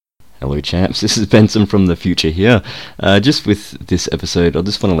Hello champs, this is Benson from the future here. Just with this episode, I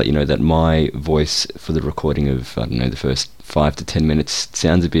just want to let you know that my voice for the recording of, the first 5 to 10 minutes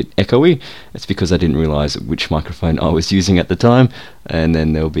sounds a bit echoey. It's because I didn't realise which microphone I was using at the time, and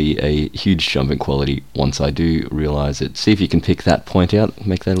then there'll be a huge jump in quality once I do realise it. See if you can pick that point out,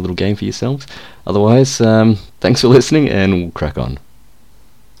 make that a little game for yourselves. Otherwise, thanks for listening, and we'll crack on.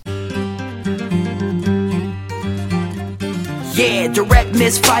 Yeah, direct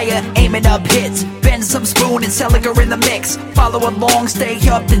misfire, aiming up hits. Bend some spoon and Seliger in the mix. Follow along, stay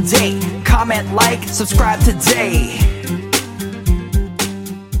up to date. Comment, like, subscribe today.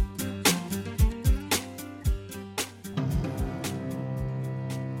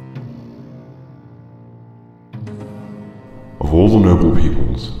 Of all the noble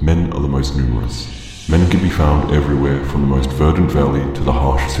peoples, men are the most numerous. Men can be found everywhere, from the most verdant valley to the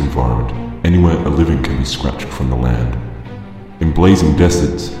harshest environment. Anywhere a living can be scratched from the land. In blazing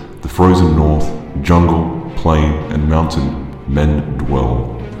deserts, the frozen north, jungle, plain, and mountain, men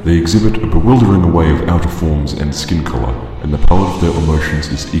dwell. They exhibit a bewildering array of outer forms and skin color, and the palette of their emotions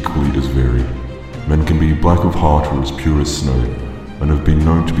is equally as varied. Men can be black of heart or as pure as snow, and have been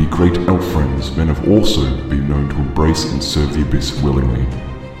known to be great elf friends. Men have also been known to embrace and serve the abyss willingly.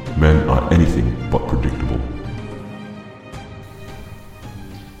 Men are anything but predictable.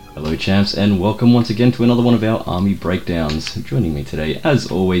 Hello champs, and welcome once again to another one of our army breakdowns. Joining me today, as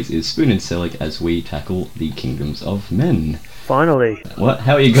always, is Spoon and Selig as we tackle the Kingdoms of Men. Finally. What?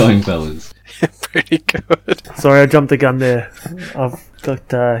 How are you going, fellas? Pretty good. Sorry, I jumped the gun there. I've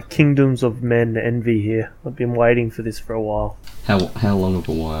got Kingdoms of Men envy here. I've been waiting for this for a while. How long of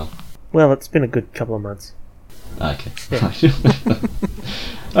a while? Well, it's been a good couple of months. Okay. Yeah.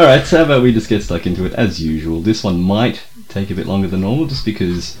 Alright, so how about we just get stuck into it as usual. This one might take a bit longer than normal just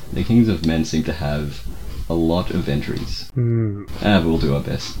because the Kingdoms of Men seem to have a lot of entries. But we'll do our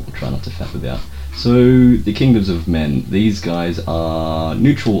best. We'll try not to faff about. So, the Kingdoms of Men. These guys are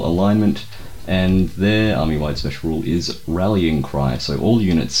neutral alignment, and their army-wide special rule is Rallying Cry. So all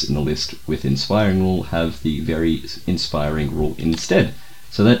units in the list with Inspiring rule have the very Inspiring rule instead.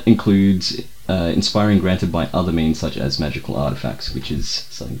 So that includes Inspiring granted by other means such as magical artifacts, which is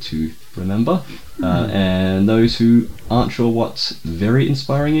something to remember. And those who aren't sure what very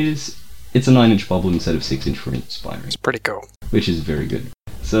Inspiring is, it's a 9-inch bubble instead of 6-inch for Inspiring. It's pretty cool. Which is very good.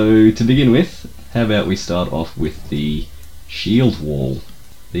 So to begin with, how about we start off with the Shield Wall.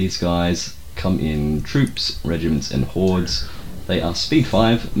 These guys come in troops, regiments and hordes. They are speed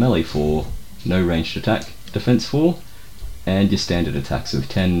 5, melee 4, no ranged attack, defense 4, and your standard attacks of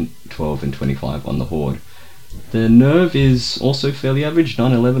 10, 12 and 25 on the horde. The nerve is also fairly average,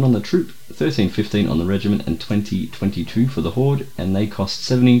 9-11 on the troop, 13-15 on the regiment and 20-22 for the horde, and they cost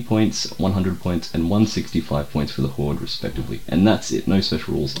 70 points, 100 points and 165 points for the horde respectively. And that's it, no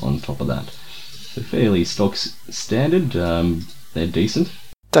special rules on top of that. So fairly stock standard, they're decent.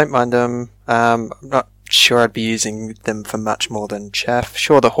 Don't mind them. I'm not sure I'd be using them for much more than chaff.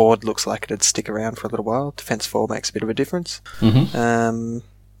 Sure, the horde looks like it'd stick around for a little while. Defense 4 makes a bit of a difference.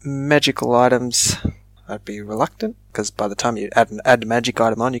 Magical items, I'd be reluctant, because by the time you add a magic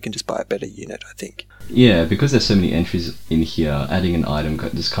item on, you can just buy a better unit, I think. Yeah, because there's so many entries in here, adding an item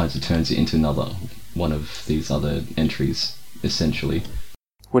just kind of turns it into another one of these other entries, essentially.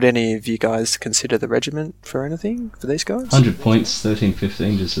 Would any of you guys consider the regiment for anything, for these guys? 100 points,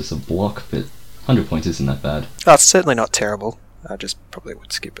 13-15, just as a block, but 100 points isn't that bad. Oh, it's certainly not terrible. I just probably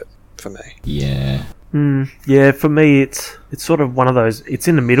would skip it, for me. Yeah. Yeah, for me it's sort of one of those, it's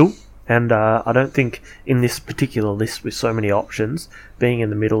in the middle, and I don't think in this particular list with so many options, being in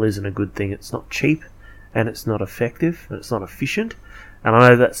the middle isn't a good thing. It's not cheap, and it's not effective, and it's not efficient, and I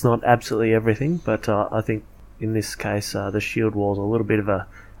know that's not absolutely everything, but I think in this case the Shield Wall's a little bit of a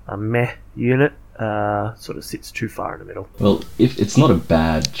meh unit, sort of sits too far in the middle. Well, if it's not a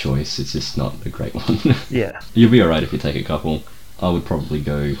bad choice, it's just not a great one. Yeah. You'll be alright if you take a couple. I would probably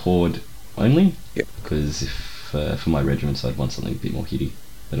go Horde only. Yep. Because for my regiments I'd want something a bit more hitty,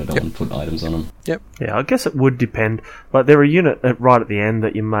 but I don't want to put items on them. Yep. Yeah, I guess it would depend. Like, they're a unit right at the end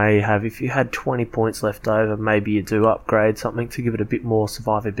that you may have, if you had 20 points left over, maybe you do upgrade something to give it a bit more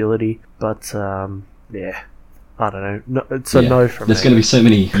survivability, but yeah, I don't know. No, it's a no from me. There's going to be so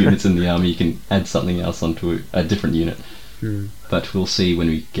many units in the army, you can add something else onto a different unit. But we'll see when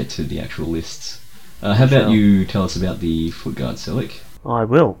we get to the actual lists. How about you tell us about the Foot Guard, Selig? I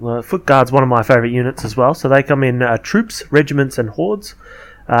will. Foot Guard's one of my favourite units as well. So they come in troops, regiments and hordes.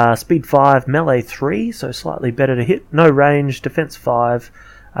 Speed 5, melee 3, so slightly better to hit. No range, defense 5,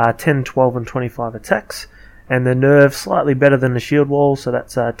 10, 12 and 25 attacks. And the nerve slightly better than the Shield Wall, so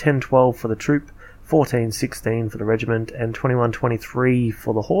that's 10, 12 for the troop, 14-16 for the regiment, and 21-23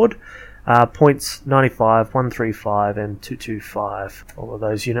 for the horde. Points 95, 135, and 225, all of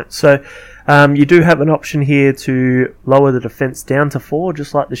those units. So you do have an option here to lower the defense down to 4,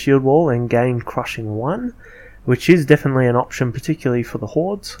 just like the shield wall, and gain crushing 1, which is definitely an option, particularly for the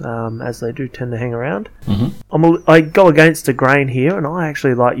hordes, as they do tend to hang around. I go against the grain here, and I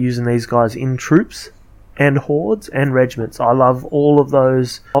actually like using these guys in troops and hordes and regiments. I love all of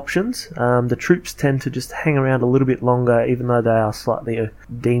those options. The troops tend to just hang around a little bit longer, even though they are slightly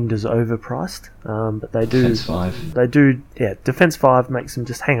deemed as overpriced. But they do. Defense 5. They do. Yeah, Defense 5 makes them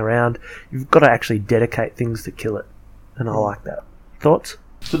just hang around. You've got to actually dedicate things to kill it, and I like that. Thoughts?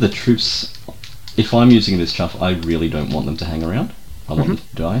 For the troops, if I'm using this chuff, I really don't want them to hang around. I want them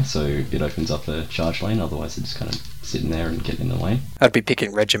to die, so it opens up a charge lane. Otherwise, they're just kind of sitting there and getting in the way. I'd be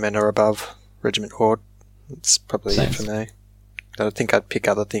picking regiment or above. Regiment horde. It's probably Same. it for me. I think I'd pick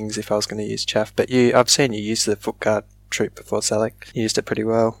other things if I was going to use chaff. But I've seen you use the foot guard troop before, Salek. You used it pretty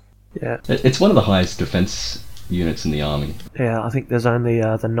well. Yeah. It's one of the highest defense units in the army. Yeah, I think there's only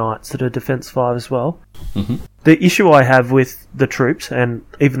the knights that are Defense 5 as well. The issue I have with the troops, and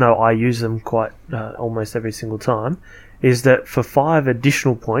even though I use them quite almost every single time, is that for 5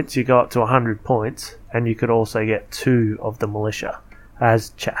 additional points, you go up to 100 points, and you could also get 2 of the militia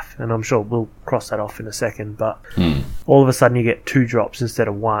as chaff, and I'm sure we'll cross that off in a second, but all of a sudden you get 2 drops instead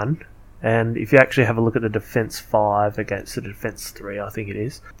of 1, and if you actually have a look at the Defense 5 against the Defense 3, I think it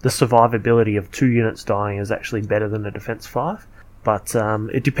is, the survivability of 2 units dying is actually better than the Defense 5, but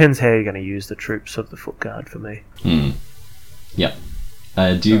it depends how you're going to use the troops of the foot guard for me. Yep.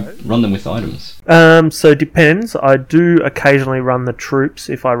 Do you run them with items? So it depends. I do occasionally run the troops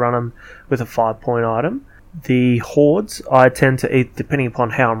if I run them with a 5-point item. The hordes, I tend to eat, depending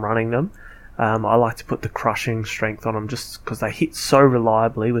upon how I'm running them, I like to put the crushing strength on them just because they hit so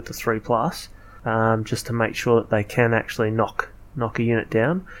reliably with the 3+, just to make sure that they can actually knock a unit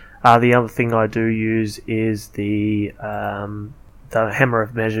down. The other thing I do use is the hammer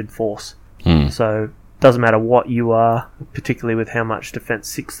of measured force. So it doesn't matter what you are, particularly with how much defense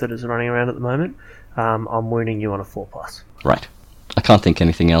 6 that is running around at the moment, I'm wounding you on a 4+. Right. I can't think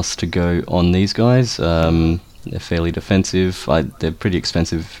anything else to go on these guys. They're fairly defensive. They're pretty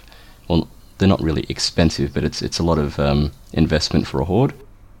expensive. Well, they're not really expensive, but it's a lot of investment for a horde.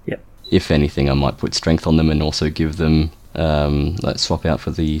 Yep. If anything, I might put strength on them and also give them swap out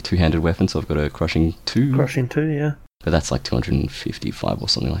for the 2-handed weapon. So I've got a crushing 2. Crushing 2, yeah. But that's like 255 or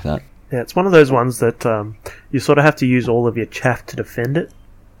something like that. Yeah, it's one of those ones that you sort of have to use all of your chaff to defend it.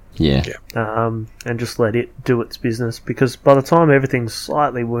 Yeah. And just let it do its business, because by the time everything's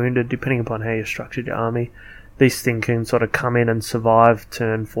slightly wounded, depending upon how you structured your army, these things can sort of come in and survive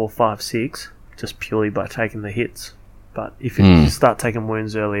turn 4, 5, 6 just purely by taking the hits. But if you start taking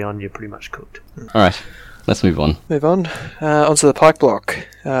wounds early on, you're pretty much cooked. Alright, let's move on. Onto the pike block.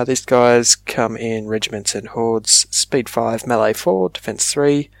 These guys come in regiments and hordes. Speed 5, melee 4, defense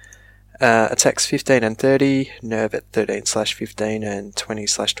 3. Attacks 15 and 30, nerve at 13/15 and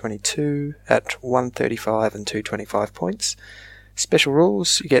 20/22 at 135 and 225 points. Special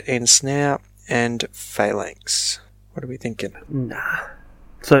rules, you get ensnare and phalanx. What are we thinking? Nah.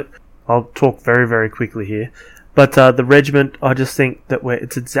 So, I'll talk very, very quickly here. But the regiment, I just think that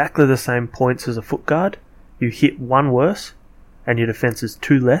it's exactly the same points as a foot guard. You hit 1 worse, and your defense is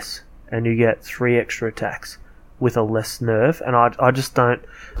 2 less, and you get 3 extra attacks with a less nerve, and I just don't...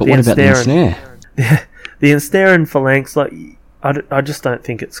 But what about the ensnare? The ensnare and phalanx, like, I just don't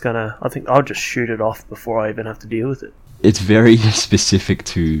think it's gonna... I think I'll just shoot it off before I even have to deal with it. It's very specific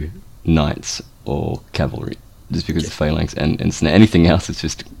to knights or cavalry, just because of phalanx and ensnare. Anything else, it's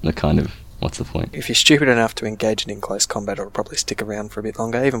just a kind of... What's the point? If you're stupid enough to engage it in close combat, it'll probably stick around for a bit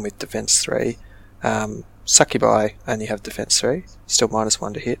longer, even with defense 3. Succubi only have defense 3, still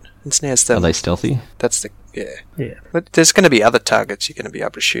 -1 to hit. Ensnares them. Are they stealthy? That's the... Yeah. But there's going to be other targets you're going to be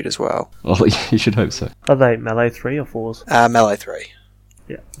able to shoot as well. Well, you should hope so. Are they melee 3 or 4s? Melee 3.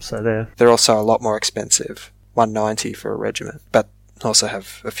 Yeah, so they're also a lot more expensive. 190 for a regiment, but also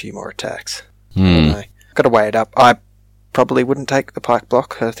have a few more attacks. I don't know. Got to weigh it up. I probably wouldn't take the pike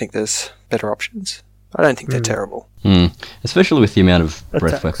block. I think there's better options. I don't think they're terrible. Especially with the amount of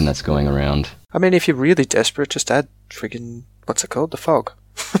breath Attacks. weapon that's going around. I mean, if you're really desperate, just add friggin... what's it called? The fog.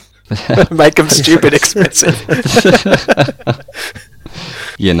 Make them stupid expensive.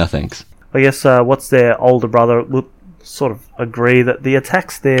 Yeah, no thanks. I guess what's their older brother would sort of agree that the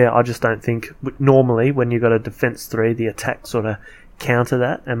attacks there, I just don't think... Normally, when you've got a defense 3, the attacks sort of counter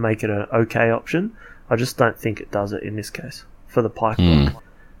that and make it an okay option. I just don't think it does it in this case for the pike block.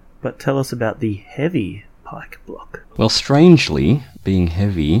 But tell us about the heavy pike block. Well, strangely, being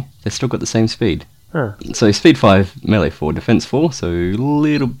heavy, they've still got the same speed. Huh. So speed 5, melee 4, defense 4, so a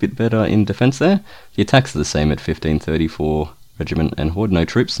little bit better in defense there. The attacks are the same at 1530 for regiment and horde, no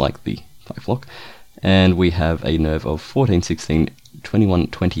troops like the pike block. And we have a nerve of 14, 16, 21,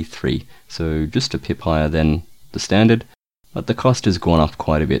 23, so just a pip higher than the standard. But the cost has gone up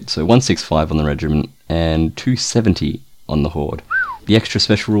quite a bit, so 165 on the regiment and 270 on the horde. The extra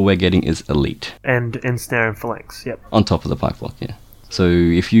special rule we're getting is elite. And ensnare and phalanx, yep. On top of the pike block, yeah. So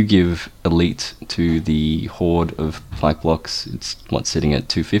if you give elite to the horde of pike blocks, it's sitting at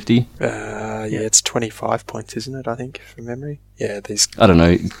 250? Yeah, it's 25 points, isn't it, I think, from memory? Yeah, these... I don't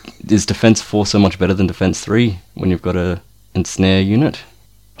know, is defense 4 so much better than defense 3 when you've got a ensnare unit?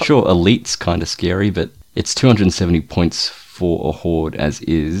 Sure, elite's kind of scary, but it's 270 points for a horde as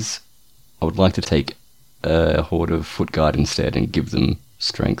is. I would like to take a horde of foot guard instead and give them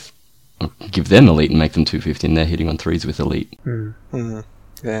strength. Give them elite and make them 250 and they're hitting on 3s with elite.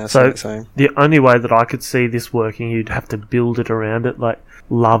 Yeah, So same. the only way that I could see this working, you'd have to build it around it. Like,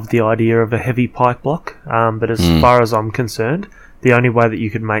 love the idea of a heavy pike block, but as far as I'm concerned, the only way that you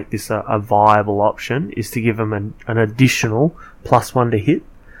could make this a viable option is to give them an additional +1 to hit.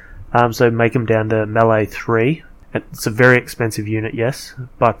 So make them down to melee 3. It's a very expensive unit, yes,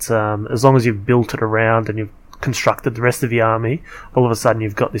 but as long as you've built it around and you've constructed the rest of the army, all of a sudden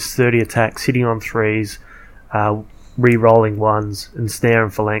you've got this 30 attacks, hitting on 3s, re-rolling 1s, and snare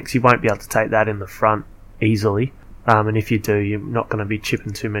and phalanx. You won't be able to take that in the front easily, and if you do, you're not going to be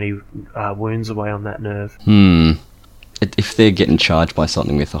chipping too many wounds away on that nerve. If they're getting charged by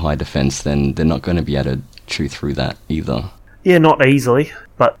something with a high defense, then they're not going to be able to chew through that either. Yeah, not easily,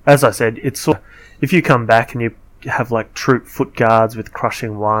 but as I said, it's sort of, if you come back and you have like troop foot guards with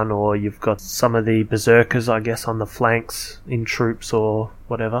crushing 1, or you've got some of the berserkers, I guess, on the flanks in troops or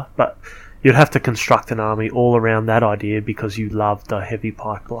whatever, but you'd have to construct an army all around that idea because you love the heavy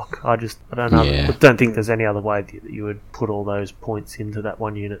pike block. I don't know. Yeah. I don't think there's any other way that you would put all those points into that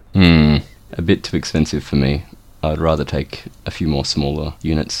one unit. A bit too expensive for me. I'd rather take a few more smaller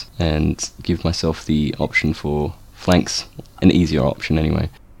units and give myself the option for flanks, an easier option anyway.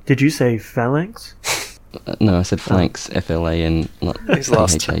 Did you say phalanx? No, I said flanks, F-L-A-N, not He's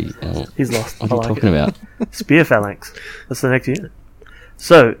lost. H-A-L. He's lost. What are you I like talking about? Spear phalanx. That's the next unit.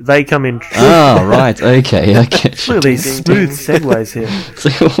 So they come in. Ah, right, okay, I get you. Look at these smooth segues here.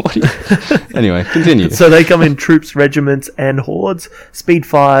 So, what do you... Anyway, continue. So they come in troops, regiments, and hordes. Speed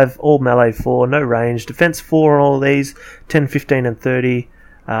 5, all melee 4, no range. Defense 4 on all of these. 10, 15, and 30.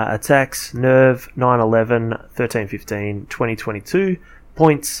 Attacks, nerve, 9, 11, 13, 15, 20, 22.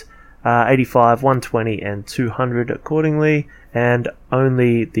 Points, 85, 120, and 200 accordingly. And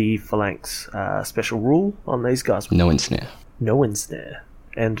only the phalanx special rule on these guys. No ensnare. No ensnare.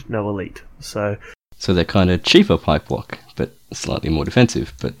 And no elite. So they're kind of cheaper pike block, but slightly more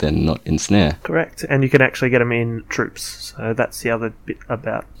defensive, but then not ensnare. correct. And you can actually get them in troops. So that's the other bit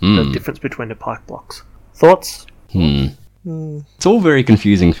about the difference between the pike blocks. Thoughts? It's all very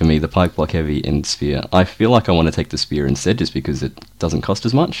confusing for me, the pike block heavy and spear. I feel like I want to take the spear instead just because it doesn't cost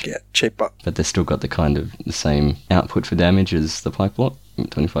as much. Yeah, cheaper. But they've still got the same output for damage as the pike block,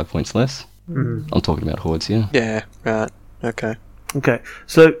 25 points less. I'm talking about hordes here. Yeah, right. Okay. Okay,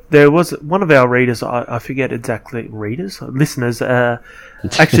 so there was one of our readers, I forget exactly, listeners,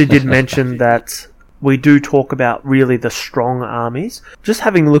 actually did mention that we do talk about really the strong armies. Just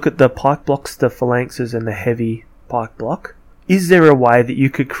having a look at the pike blocks, the phalanxes, and the heavy pike block, is there a way that you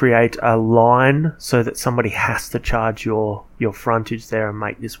could create a line so that somebody has to charge your frontage there and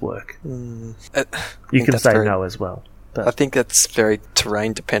make this work? You can say no as well. But I think that's very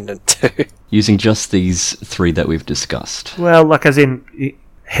terrain dependent too. Using just these 3 that we've discussed. well, like as in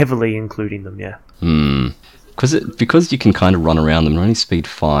heavily including them, yeah. Because you can kind of run around them, they're only speed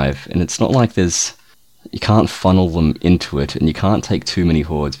 5, and it's not like you can't funnel them into it, and you can't take too many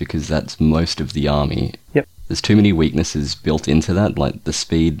hordes because that's most of the army. Yep. There's too many weaknesses built into that, like the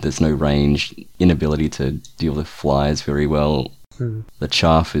speed, there's no range, inability to deal with flies very well. The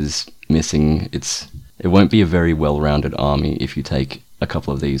chaff is missing. It won't be a very well-rounded army if you take a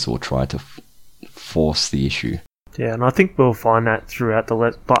couple of these or try to force the issue. Yeah, and I think we'll find that throughout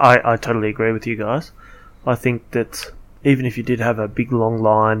the but I totally agree with you guys. I think that even if you did have a big long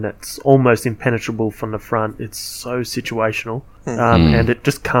line that's almost impenetrable from the front, it's so situational, and it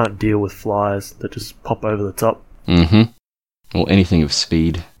just can't deal with flyers that just pop over the top. Or anything of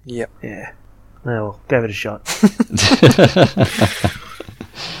speed. Yep. Yeah. Well, give it a shot.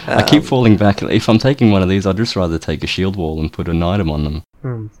 I keep falling back. If I'm taking one of these, I'd just rather take a shield wall and put an item on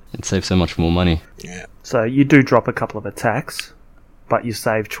them. It'd save so much more money. Yeah. So you do drop a couple of attacks, but you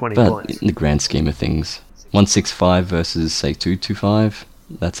save 20 But points. in the grand scheme of things, 165 versus, say, 225.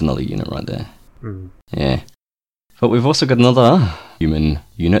 That's another unit right there. Yeah. But we've also got another human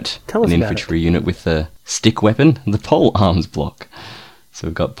unit, Tell us an about infantry unit with a stick weapon, the pole arms block. So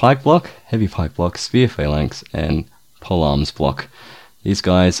we've got pike block, heavy pike block, spear phalanx, and pole arms block. These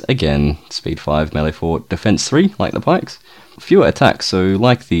guys, again, speed 5, melee 4, defense 3, like the pikes. Fewer attacks, so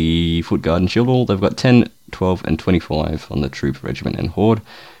like the foot guard and shield wall, they've got 10, 12, and 25 on the troop, regiment, and horde.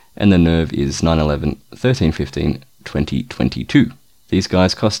 And the nerve is 9, 11, 13, 15, 20, 22. These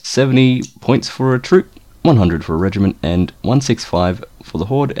guys cost 70 points for a troop, 100 for a regiment, and 165 for the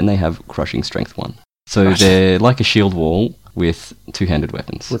horde, and they have crushing strength 1. So they're like a shield wall with two-handed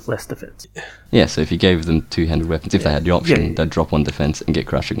weapons. With less defense. Yeah, so if you gave them two-handed weapons, if they had the option, they'd drop 1 defense and get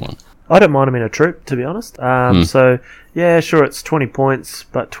crushing 1. I don't mind them in a troop, to be honest. So, yeah, sure, it's 20 points,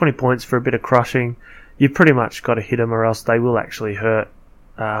 but 20 points for a bit of crushing. You've pretty much got to hit them or else they will actually hurt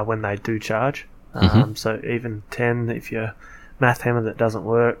when they do charge. So even 10 if you're math hammer, that doesn't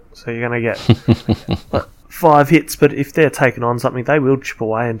work. So you're going to get 5 hits, but if they're taking on something, they will chip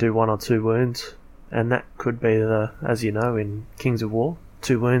away and do 1 or 2 wounds. And that could be, as you know, in Kings of War,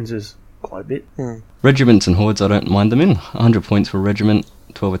 2 wounds is quite a bit. Regiments and hordes, I don't mind them in. 100 points for a regiment,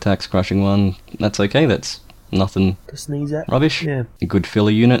 12 attacks, crushing 1. That's okay, that's nothing To sneeze at. rubbish. Yeah. A good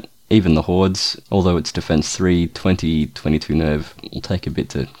filler unit. Even the hordes, although it's defense 3, 20, 22 nerve, will take a bit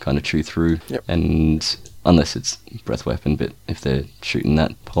to kind of chew through. Yep. And unless it's breath weapon, but if they're shooting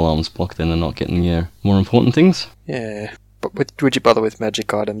that pole arms block, then they're not getting your more important things. Yeah. But would you bother with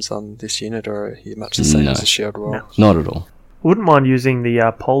magic items on this unit, or are you much the same No. as a shield wall? No. Not at all. Wouldn't mind using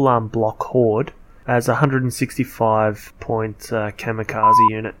the polearm block horde as a 165 point kamikaze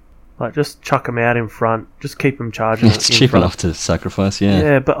unit. Like, just chuck them out in front, just keep them charging. It's in cheap front. enough to sacrifice, yeah.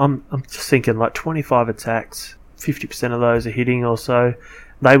 Yeah, but I'm just thinking, like, 25 attacks, 50% of those are hitting or so.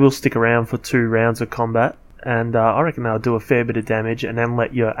 They will stick around for 2 rounds of combat, and I reckon they'll do a fair bit of damage, and then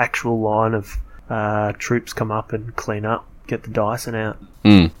let your actual line of troops come up and clean up, get the Dyson out.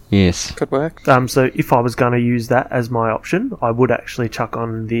 Yes. Could work. So if I was going to use that as my option, I would actually chuck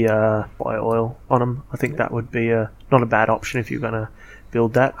on the bio oil on them. I think that would be not a bad option if you're going to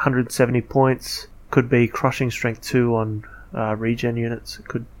build that. 170 points, could be crushing strength 2 on regen units. It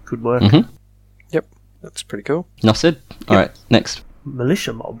could work. Yep, that's pretty cool. Enough said. Alright, next.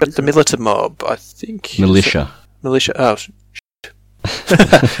 Militia mob. But the isn't it? militia mob, I think... Militia. Militia... Oh,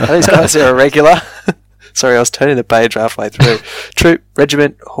 these guys are irregular. Sorry, I was turning the page halfway through. Troop,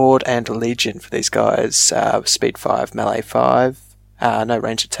 regiment, horde, and legion for these guys. Speed 5, melee 5, no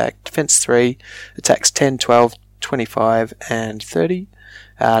range attack, defense 3, attacks 10, 12, 25, and 30.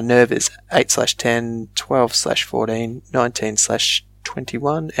 Nerve is 8/10, 12/14,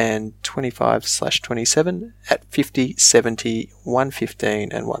 19/21, and 25/27 at 50, 70,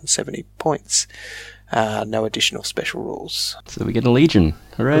 115, and 170 points. No additional special rules. So we get a legion.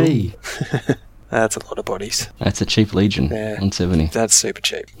 Hooray! That's a lot of bodies. That's a cheap legion. Yeah. 170. That's super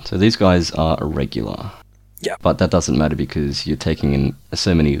cheap. So these guys are irregular. Yeah. But that doesn't matter because you're taking in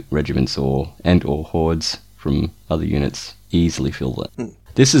so many regiments or hordes from other units. Easily fill that.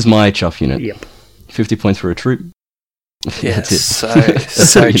 This is my chuff unit. Yep. 50 points for a troop. Yeah, That's it.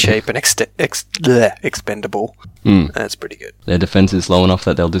 so cheap and expendable. That's pretty good. Their defense is low enough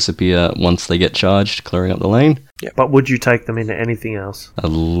that they'll disappear once they get charged, clearing up the lane. But would you take them into anything else? A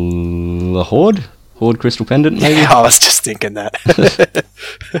horde? Horde Crystal Pendant, maybe? Yeah, I was just thinking that.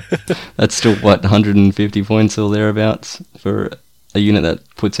 That's still, 150 points or thereabouts for a unit that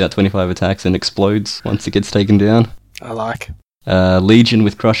puts out 25 attacks and explodes once it gets taken down. I like. Legion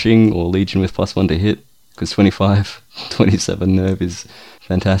with crushing or Legion with +1 to hit, because 25, 27 nerve is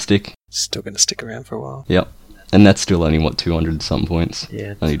fantastic. Still going to stick around for a while. Yep. And that's still only, 200 something points?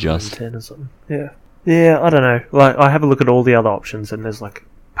 Yeah, Only just. 10 or something. Yeah, I don't know. Like, I have a look at all the other options, and there's like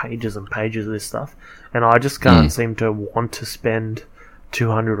pages and pages of this stuff, and I just can't seem to want to spend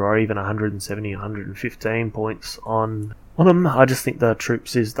 200 or even 170, 115 points on them. I just think the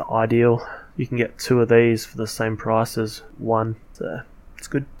troops is the ideal. You can get 2 of these for the same price as 1, so it's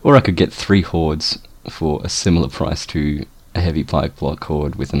good. Or I could get 3 hordes for a similar price to a heavy pike block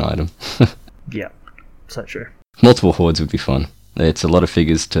horde with an item. Yeah, so true. Multiple hordes would be fun. It's a lot of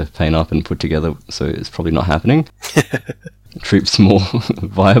figures to paint up and put together, so it's probably not happening. Troops more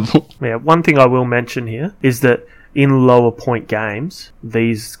viable. Yeah, one thing I will mention here is that in lower point games,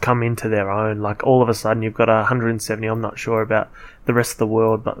 these come into their own. Like, all of a sudden you've got 170. I'm not sure about the rest of the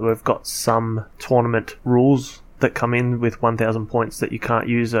world, but we've got some tournament rules that come in with 1,000 points that you can't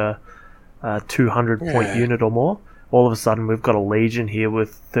use a 200 point unit or more. all of a sudden we've got a Legion here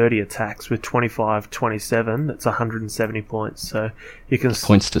with 30 attacks with 25-27. That's 170 points. So you can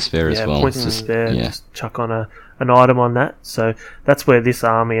Points to spare as well. Points to spare. Yeah. Just chuck on an item on that. So that's where this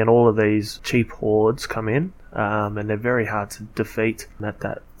army and all of these cheap hordes come in, and they're very hard to defeat at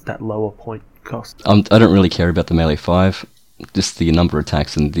that lower point cost. I don't really care about the melee 5. Just the number of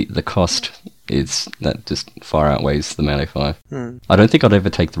attacks and the cost is that just far outweighs the melee 5. I don't think I'd ever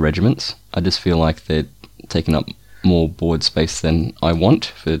take the regiments. I just feel like they're taking up more board space than I want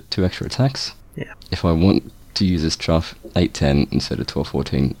for 2 extra attacks. Yeah. If I want to use this chuff, 8-10 instead of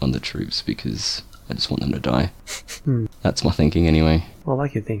 12-14 on the troops because I just want them to die. That's my thinking anyway. I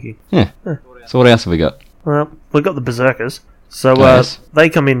like your thinking. Yeah. So what else have we got? Well, we've got the Berserkers. So Yes. they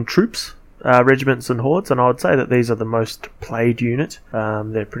come in troops, regiments and hordes, and I would say that these are the most played unit.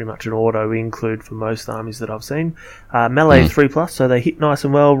 They're pretty much an auto include for most armies that I've seen. Melee 3+, so they hit nice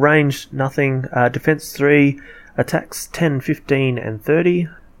and well. Range, nothing. Defense 3, attacks 10, 15 and 30.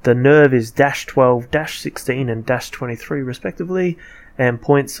 The nerve is -12, -16 and -23 respectively. And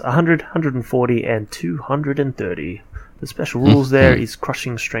points 100, 140 and 230. The special rules there is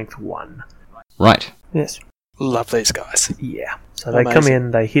crushing strength 1. Right. Yes. Love these guys. Yeah. So they come Amazing.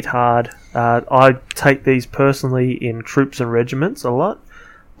 in, they hit hard. I take these personally in troops and regiments a lot,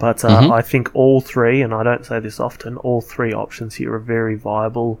 but I think all 3, and I don't say this often, all 3 options here are very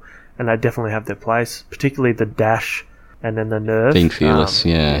viable, and they definitely have their place, particularly the dash and then the nerve. Being fearless,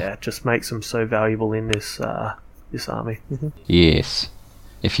 yeah. Yeah, it just makes them so valuable in this army. Yes.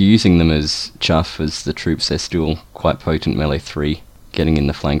 If you're using them as chuff as the troops, they're still quite potent melee 3, getting in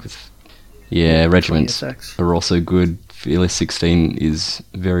the flank with... Yeah, regiments attacks. are also good. Fearless 16 is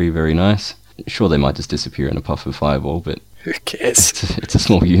very, very nice. Sure, they might just disappear in a puff of fireball, but Who cares? it's a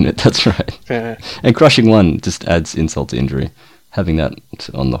small unit, that's right. Yeah. And crushing 1 just adds insult to injury. Having that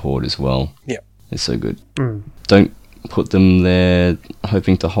on the horde as well Yep. is so good. Don't put them there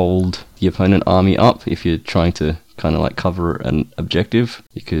hoping to hold the opponent army up if you're trying to kind of like cover an objective,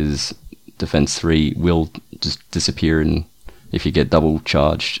 because defense 3 will just disappear, and if you get double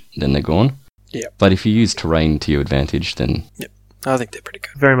charged, then they're gone. Yep. But if you use terrain to your advantage, then Yep. I think they're pretty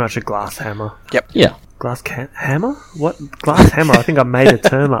good. Very much a glass hammer. yeah. Glass hammer? What? Glass hammer? I think I made a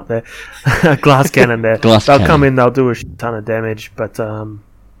term up there. Glass cannon there. Glass they'll cannon. come in, they'll do a ton of damage, but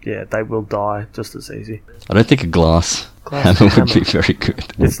yeah, they will die just as easy. I don't think a glass Glass hammer would hammer. be very good.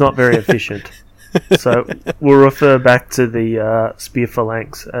 It's not very efficient. So we'll refer back to the spear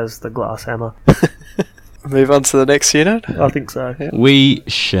phalanx as the glass hammer. Move on to the next unit. I think so. We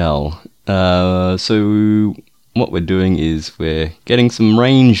shall. So what we're doing is we're getting some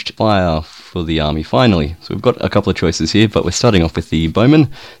ranged fire for the army finally. So we've got a couple of choices here, but we're starting off with the bowmen.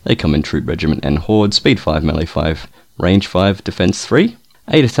 They come in troop, regiment and horde. Speed 5, melee 5, range 5, defense 3.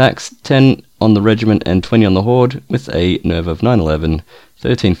 8 attacks, 10 on the regiment and 20 on the horde, with a nerve of 9-11,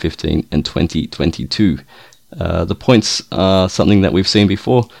 13-15 and 20-22. The points are something that we've seen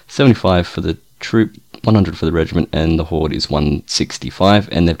before. 75 for the troop, 100 for the regiment, and the horde is 165,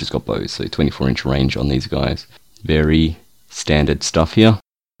 and they've just got bows, so 24-inch range on these guys. Very standard stuff here.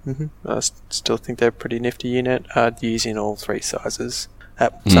 I still think they're a pretty nifty unit. I'd use in all 3 sizes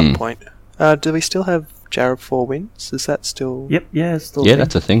at some point. Do we still have Jarab 4 wins? Is that still Yep, yeah, it's still Yeah, thing.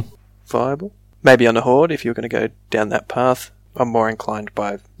 that's a thing. viable? Maybe on the horde if you're going to go down that path. I'm more inclined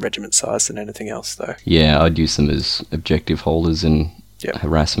by regiment size than anything else, though. Yeah, I'd use them as objective holders and Yep.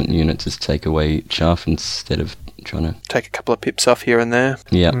 harassment units to take away chaff instead of trying to... Take a couple of pips off here and there.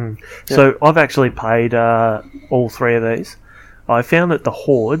 Yeah. So I've actually played all 3 of these. I found that the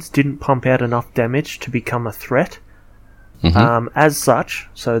hordes didn't pump out enough damage to become a threat. As such,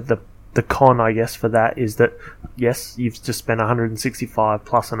 so the con, I guess, for that is that, yes, you've just spent 165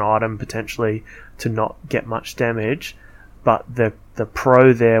 plus an item potentially to not get much damage, but the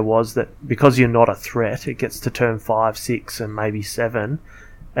pro there was that because you're not a threat, it gets to turn 5, 6 and maybe 7,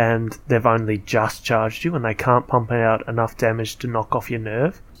 and they've only just charged you and they can't pump out enough damage to knock off your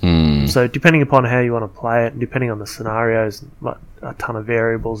nerve. So depending upon how you want to play it and depending on the scenarios, like a ton of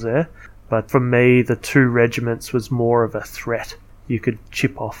variables there. But for me, the 2 regiments was more of a threat. You could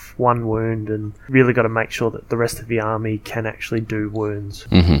chip off 1 wound and really got to make sure that the rest of the army can actually do wounds,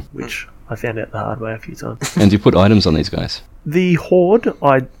 which I found out the hard way a few times. And do you put items on these guys? The Horde,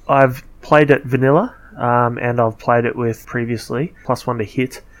 I've played it vanilla, and I've played it with previously, +1 to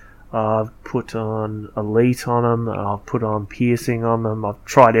hit. I've put on Elite on them, I've put on Piercing on them, I've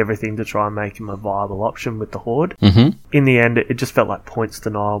tried everything to try and make them a viable option with the Horde. In the end, it just felt like points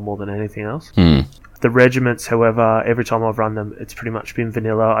denial more than anything else. The regiments, however, every time I've run them, it's pretty much been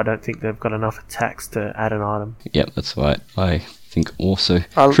vanilla. I don't think they've got enough attacks to add an item. Yep, that's right. I think also.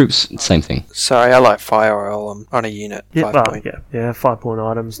 I'll- Troops, same thing. Sorry, I like fire oil on a unit. Yeah, 5 point. yeah, 5-point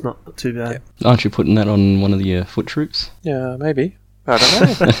items, not too bad. Aren't you putting that on one of the foot troops? Yeah, maybe. I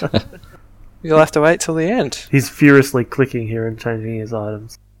don't know. You'll have to wait till the end. He's furiously clicking here and changing his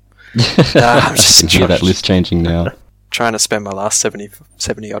items. Nah, I'm I just can hear that list changing now. trying to spend my last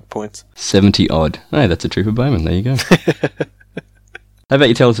 70 odd points. 70 odd. Hey, that's a trooper bowman. There you go. How about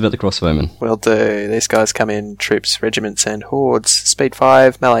you tell us about the crossbowmen? Will do. These guys come in troops, regiments, and hordes. Speed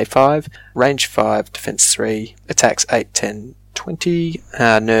 5, melee 5, range 5, defense 3, attacks 8, 10, 20,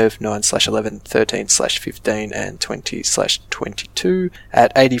 nerve 9/11, 13/15, and 20/22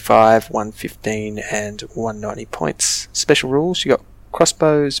 at 85, 115, and 190 points. Special rules: you got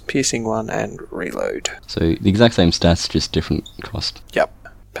crossbows, piercing 1, and reload. So the exact same stats, just different cost. Yep,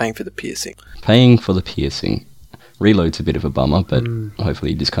 paying for the piercing. Paying for the piercing. Reload's a bit of a bummer, but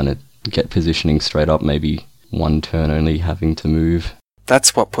hopefully you just kind of get positioning straight up, maybe one turn only having to move.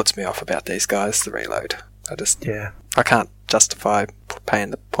 That's what puts me off about these guys, the reload. I can't justify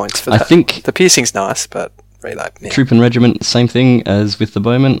paying the points for I that. think The piercing's nice, but reload, yeah. troop and regiment, same thing as with the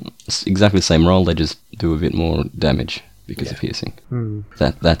bowmen. It's exactly the same role, they just do a bit more damage because of piercing.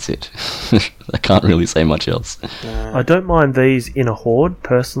 That's it. I can't really say much else. I don't mind these in a horde,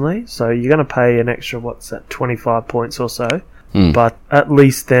 personally. So you're going to pay an extra, 25 points or so. But at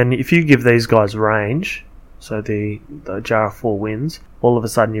least then, if you give these guys range, so the Jar of 4 Winds, all of a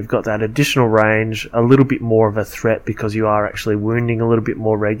sudden you've got that additional range, a little bit more of a threat because you are actually wounding a little bit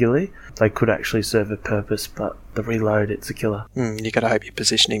more regularly. They could actually serve a purpose, but the reload, it's a killer. You gotta hope your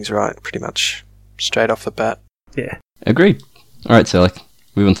positioning's right, pretty much straight off the bat. Yeah. Agreed. Alright, so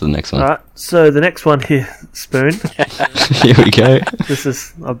move on to the next one. Alright, so the next one here, Spoon. Here we go.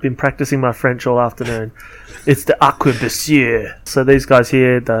 I've been practicing my French all afternoon. It's the arquebusiers. So these guys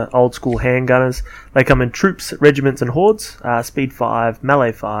here, the old school handgunners, they come in troops, regiments, and hordes. Speed 5,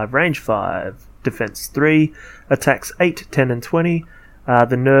 melee 5, range 5, defense 3, attacks 8, 10, and 20.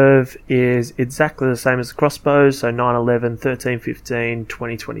 The nerve is exactly the same as the crossbows, so 9, 11, 13, 15,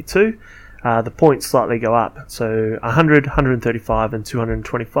 20, 22. The points slightly go up, so 100, 135, and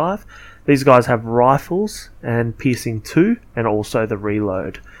 225. These guys have rifles and piercing 2, and also the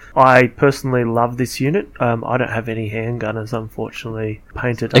reload. I personally love this unit. I don't have any handgunners, unfortunately,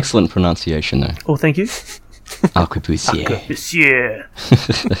 painted. Excellent pronunciation, though. Oh, thank you. Arquebusier. Arquebusier.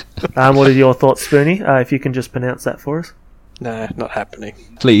 What are your thoughts, Spoonie? If you can just pronounce that for us. No, not happening.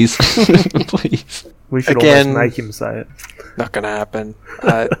 Please. Please. We should Again, almost make him say it. Not gonna happen.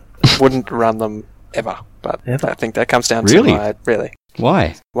 I wouldn't run them ever, but Ever? I think that comes down Really? to my... Really?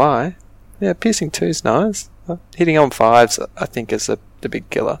 Why? Why? Yeah, piercing 2's nice. Hitting on 5s, I think, is the big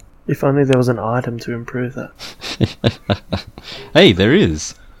killer. If only there was an item to improve that. Hey, there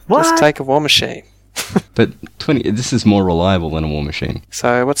is. What? Just take a war machine. But this is more reliable than a war machine.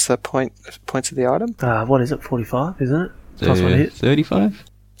 So what's the points of the item? What is it? 45, isn't it? Plus one hit. 35?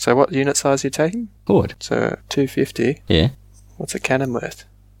 So what unit size are you taking? Horde. So 250. Yeah. What's a cannon worth?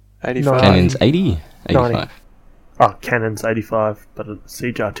 85. No. Cannons 80? 85. 90. Oh, cannons 85, but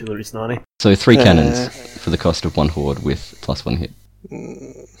siege artillery's 90. So 3 cannons for the cost of 1 horde with plus 1 hit.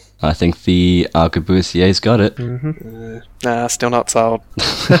 I think the Arquebusier's got it. Nah, still not sold.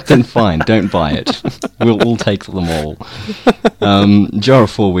 Then fine, don't buy it. We'll take them all. Jar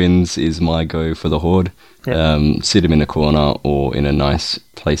of 4 Winds is my go for the horde. Yep. Sit them in a corner or in a nice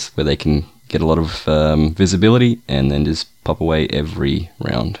place where they can get a lot of visibility and then just pop away every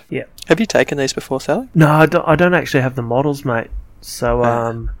round. Yeah. Have you taken these before, Sally? No, I don't actually have the models, mate. So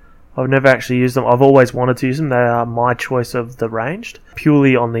I've never actually used them. I've always wanted to use them. They are my choice of the ranged,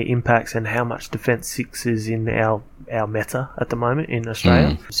 purely on the impacts and how much Defense 6 is in our meta at the moment in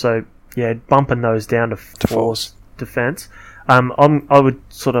Australia. So yeah, bumping those down to 4's defense. I would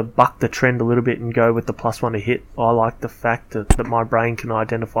sort of buck the trend a little bit and go with the plus 1 to hit. I like the fact that my brain can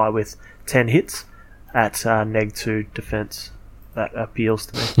identify with 10 hits at neg 2 defense. That appeals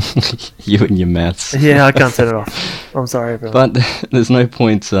to me. You and your maths. Yeah, I can't set it off. I'm sorry, everyone. But there's no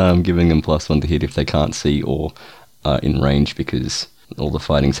point giving them plus 1 to hit if they can't see or are in range because all the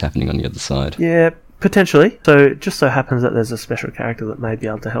fighting's happening on the other side. Yeah, potentially. So it just so happens that there's a special character that may be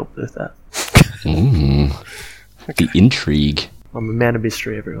able to help with that. The intrigue. I'm a man of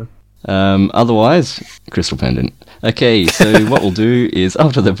mystery, everyone. Otherwise, Crystal Pendant. Okay, so what we'll do is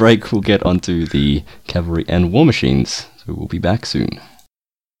after the break we'll get onto the cavalry and war machines. So we'll be back soon.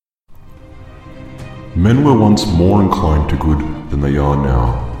 Men were once more inclined to good than they are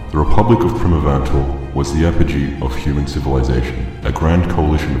now. The Republic of Primavantor was the apogee of human civilization, a grand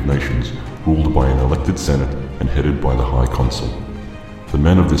coalition of nations ruled by an elected senate and headed by the High Consul. The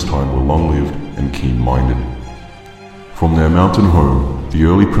men of this time were long-lived and keen-minded. From their mountain home, the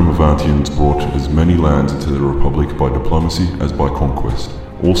early Primavantians brought as many lands into the Republic by diplomacy as by conquest.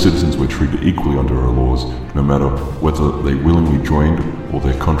 All citizens were treated equally under our laws, no matter whether they willingly joined or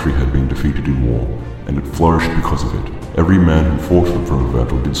their country had been defeated in war, and it flourished because of it. Every man who fought for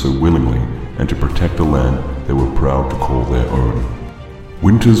Primavantal did so willingly, and to protect the land they were proud to call their own.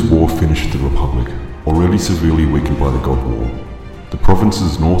 Winter's War finished the Republic, already severely weakened by the God War. The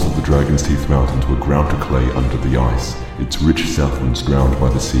provinces north of the Dragon's Teeth Mountains were ground to clay under the ice, its rich southlands drowned by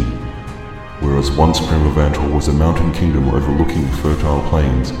the sea. Whereas once Primavantal was a mountain kingdom overlooking fertile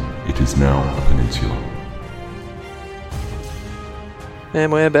plains, it is now a peninsula.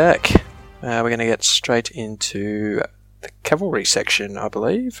 And we're back. We're going to get straight into the cavalry section, I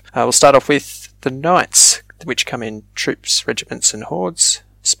believe. We'll start off with the Knights, which come in troops, regiments and hordes.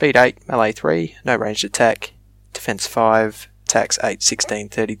 Speed 8, melee 3, no ranged attack, defense 5, attacks 8, 16,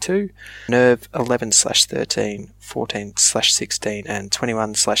 32, nerve 11/13, 14/16 and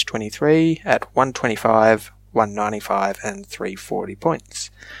 21/23 at 125, 195 and 340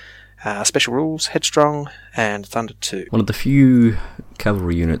 points. Special rules, Headstrong and Thunder 2. One of the few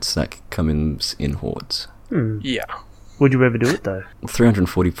cavalry units that come in hordes. Yeah. Would you ever do it though?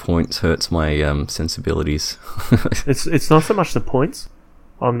 340 points hurts my sensibilities. It's not so much the points.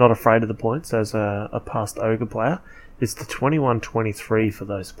 I'm not afraid of the points as a past ogre player. It's the 21-23 for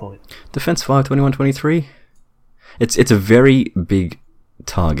those points. Defense 5, 21-23? It's a very big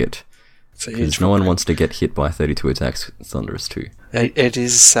target. Because no one wants to get hit by 32 attacks with Thunderous 2. It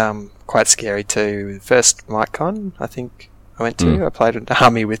is quite scary too. First MightCon, I think I went to, I played an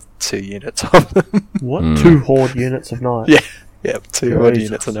army with 2 units of them. What? 2 horde units of knights? Yeah, 2 horde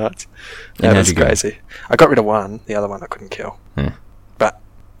units of knights. That was crazy. I got rid of one, the other one I couldn't kill. Yeah. But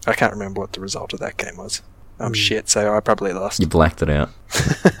I can't remember what the result of that game was. I'm shit, so I probably lost. You blacked it out.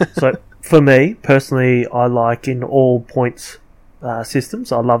 So, for me, personally, I like in all points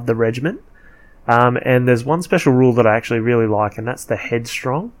systems, I love the regiment. And there's one special rule that I actually really like, and that's the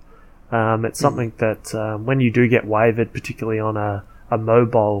Headstrong. It's something that when you do get wavered, particularly on a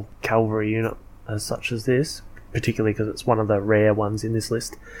mobile cavalry unit such as this, particularly because it's one of the rare ones in this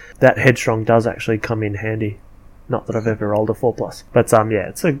list, that Headstrong does actually come in handy. Not that I've ever rolled a 4+. But yeah,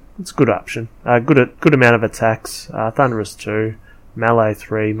 it's a good option. Good amount of attacks. Thunderous 2, melee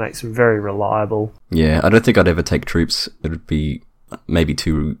 3, makes them very reliable. Yeah, I don't think I'd ever take troops. It would be maybe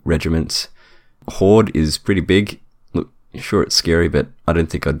 2 regiments. Horde is pretty big. Look, sure, it's scary, but I don't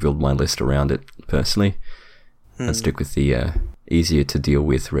think I'd build my list around it personally. I'd stick with the easier to deal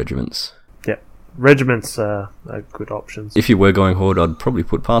with regiments. Yep, regiments are good options. If you were going Horde, I'd probably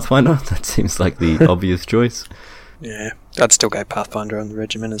put Pathfinder. That seems like the obvious choice. Yeah, I'd still go Pathfinder on the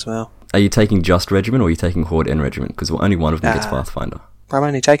regiment as well. Are you taking just regiment or are you taking Horde and regiment? Because only one of them gets Pathfinder. I'm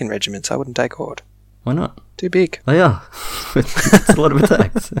only taking regiments, I wouldn't take Horde. Why not? Too big. They are. It's a lot of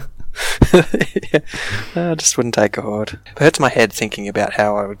attacks. Yeah. I just wouldn't take a Horde. It hurts my head thinking about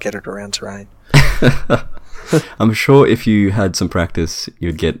how I would get it around terrain. I'm sure if you had some practice,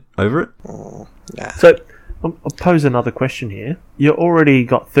 you'd get over it. Nah. So, I'll pose another question here. You already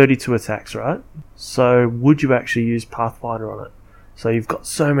got 32 attacks, right? So, would you actually use Pathfinder on it? So, you've got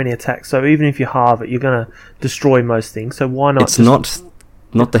so many attacks. So, even if you halve it, you're going to destroy most things. So, why not? It's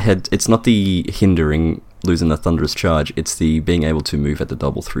not the head. It's not the hindering losing the thunderous charge. It's the being able to move at the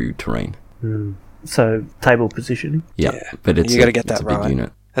double through terrain. So, table positioning. Yeah, but it's you got to get that a big right.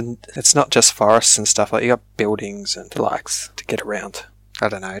 unit. And it's not just forests and stuff. Like, you got buildings and the likes to get around. I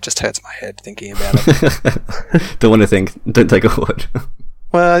don't know. It just hurts my head thinking about it. Don't want to think. Don't take a Horde.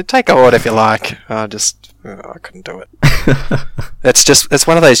 Well, take a Horde if you like. I couldn't do it. It's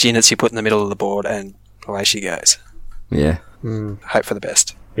one of those units you put in the middle of the board and away she goes. Yeah. Hope for the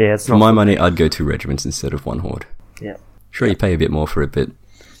best. Yeah, it's not. For my money, I'd go 2 regiments instead of 1 Horde. Yeah. Sure, you pay a bit more for it, but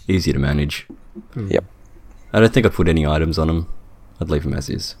easier to manage. Yep. I don't think I'd put any items on them. I'd leave them as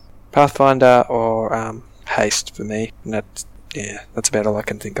is. Pathfinder or Haste for me. And that's about all I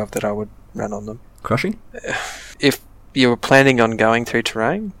can think of that I would run on them. Crushing? If you were planning on going through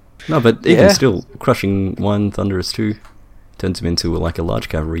terrain? No, but even still, crushing 1, thunderous 2 turns them into like a large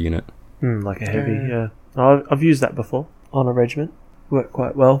cavalry unit. Like a heavy, yeah. I've used that before on a regiment. Worked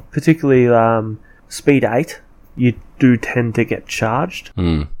quite well. Particularly speed 8, you do tend to get charged.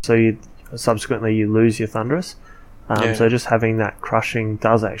 So you lose your thunderous. So just having that crushing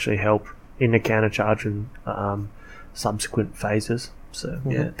does actually help in the counter charge and subsequent phases. So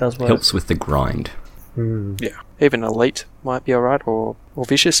yeah, it does work. Helps with the grind. Yeah. Even elite might be alright, or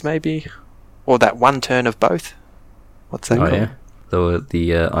vicious maybe. Or that one turn of both. What's that called? Yeah.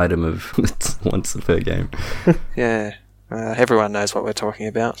 The item of once per game. Yeah. Everyone knows what we're talking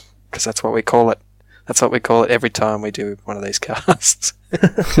about, because that's what we call it. That's what we call it every time we do one of these casts.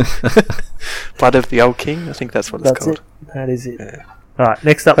 Blood of the Old King, I think that's what it's called. It. That is it. Yeah. Alright,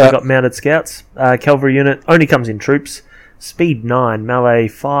 next up we've got Mounted Scouts. Cavalry unit, only comes in troops. Speed 9, melee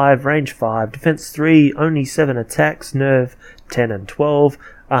 5, range 5, defense 3, only 7 attacks, nerve 10 and 12,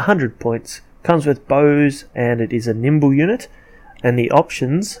 100 points. Comes with bows, and it is a nimble unit. And the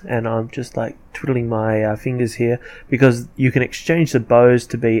options, and I'm just like twiddling my fingers here, because you can exchange the bows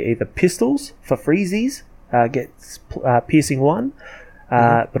to be either pistols for freezies, gets piercing 1,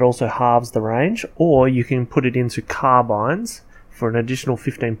 but also halves the range, or you can put it into carbines for an additional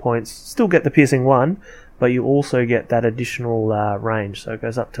 15 points, still get the piercing 1, but you also get that additional range, so it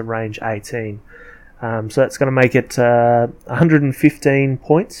goes up to range 18. So that's going to make it 115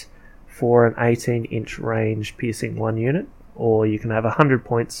 points for an 18-inch range piercing 1 unit, or you can have 100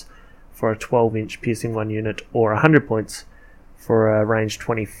 points for a 12-inch piercing 1 unit, or 100 points for a range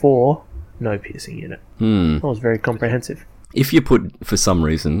 24 no piercing unit. That was very comprehensive. If you put, for some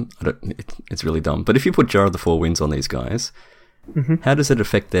reason, it's really dumb, but if you put Jar of the Four Winds on these guys, how does it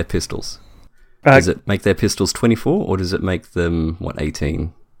affect their pistols? Does it make their pistols 24, or does it make them,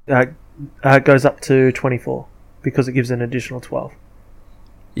 18? It goes up to 24, because it gives an additional 12.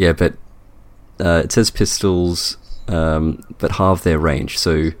 Yeah, but it says pistols, but halve their range.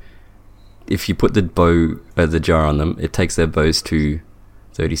 So if you put the jar on them, it takes their bows to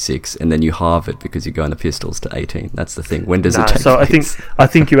 36, and then you halve it because you're going the pistols to 18. That's the thing. When does it take so place? I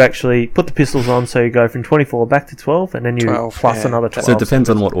think you actually put the pistols on, so you go from 24 back to 12, and then you 12, plus another 12. So it depends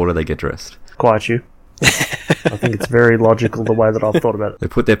on what order they get dressed. Quite you. I think it's very logical the way that I've thought about it. They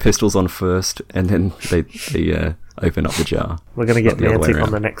put their pistols on first, and then they open up the jar. We're going to get Not the other way Mantic on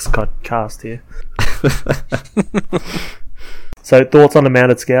around. the next cast here. So, thoughts on the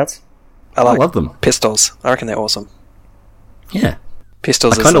Mounted Scouts? I love them. Pistols. I reckon they're awesome. Yeah.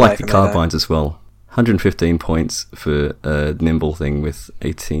 Pistols I is kind the of way like the for me, though. carbines as well. 115 points for a nimble thing with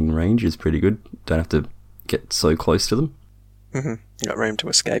 18 range is pretty good. Don't have to get so close to them. You got room to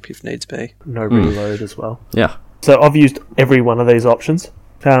escape if needs be. No reload as well. Yeah. So, I've used every one of these options.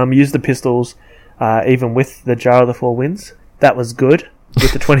 Used the pistols, even with the Jar of the Four Winds. That was good.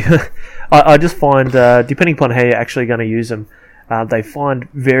 With the 20... I just find, depending upon how you're actually going to use them, they find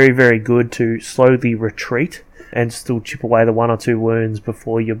very, very good to slowly retreat and still chip away the 1 or 2 wounds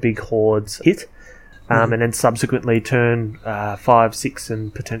before your big hordes hit. And then subsequently turn 5, 6,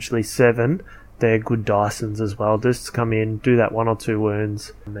 and potentially 7. They're good Dysons as well. Just come in, do that 1 or 2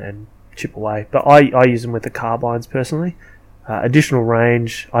 wounds, and chip away. But I use them with the carbines personally. Additional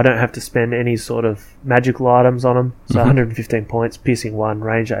range, I don't have to spend any sort of magical items on them. So 115 points, piercing 1,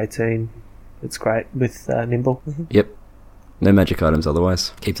 range 18. It's great with nimble. Yep. No magic items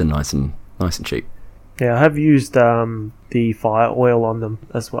otherwise. Keeps them nice and cheap. Yeah, I have used the fire oil on them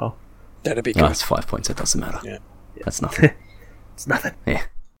as well. That'd be Oh, good. it's 5 points. That doesn't matter. Yeah. That's nothing. It's nothing. Yeah.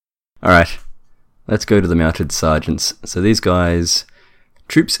 Alright. Let's go to the mounted sergeants. So these guys,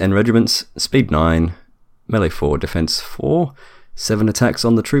 troops and regiments, speed 9, melee 4, defense 4, 7 attacks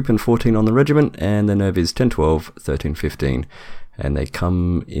on the troop and 14 on the regiment, and their nerve is 10, 12, 13, 15. And they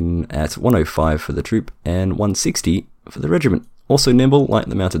come in at 105 for the troop and 160 for the regiment. Also nimble, like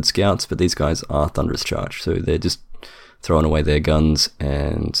the mounted scouts, but these guys are thunderous charge, so they're just throwing away their guns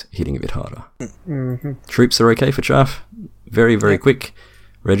and hitting a bit harder. Troops are okay for chaff, very, very quick.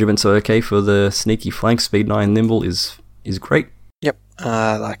 Regiments are okay for the sneaky flank. Speed 9 nimble is great. Yep,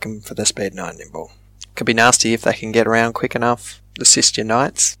 I like them for the speed 9 nimble. Could be nasty if they can get around quick enough. Assist your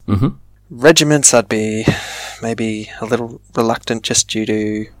knights. Regiments, I'd be maybe a little reluctant just due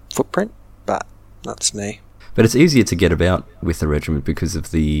to footprint, but that's me. But it's easier to get about with the regiment because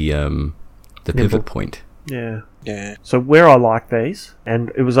of the pivot point. Yeah. Yeah. So where I like these,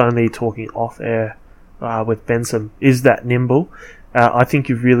 and it was only talking off air with Benson, is that nimble. I think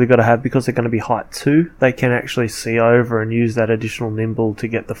you've really got to have, because they're going to be height 2, they can actually see over and use that additional nimble to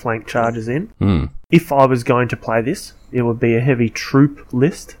get the flank charges in. If I was going to play this, it would be a heavy troop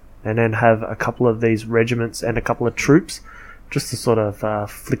list, and then have a couple of these regiments and a couple of troops, just to sort of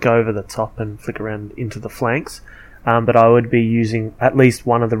flick over the top and flick around into the flanks. But I would be using at least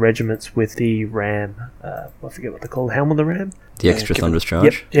one of the regiments with the ram. I forget what they're called. Helm of the Ram? The extra thunderous charge.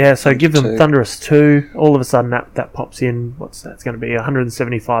 Yep. Yeah, so give them 2. Thunderous 2. All of a sudden that pops in. What's that? It's going to be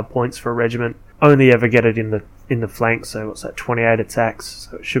 175 points for a regiment. Only ever get it in the flank, so what's that? 28 attacks.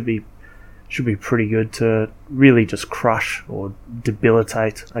 So it should be pretty good to really just crush or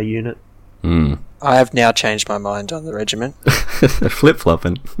debilitate a unit. I have now changed my mind on the regiment.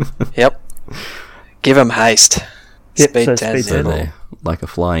 Flip-flopping. Yep. Give them haste. Yep, Speed so 10 speed 10. nimble. They're like a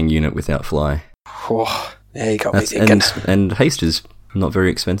flying unit without fly. Oh, there you got me That's, thinking. and haste is not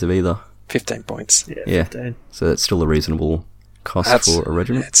very expensive either. 15 points. Yeah, 15. So that's still a reasonable cost for a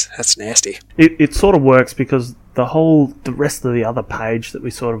regiment. That's nasty. It sort of works because the rest of the other page that we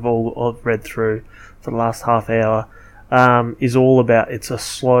sort of all read through for the last half hour is all about, it's a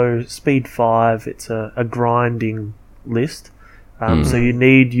slow speed 5, it's a grinding list. So you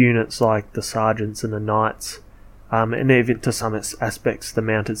need units like the sergeants and the knights, and even to some aspects the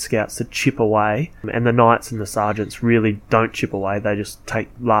mounted scouts to chip away. And the knights and the sergeants really don't chip away, they just take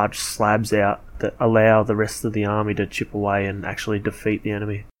large slabs out that allow the rest of the army to chip away and actually defeat the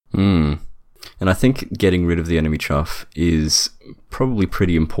enemy. And I think getting rid of the enemy chuff is probably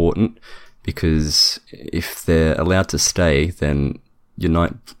pretty important, because if they're allowed to stay, then your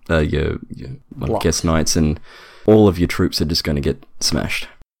knights and all of your troops are just going to get smashed.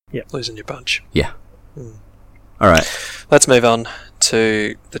 Yeah, losing your punch. Yeah. Alright. Let's move on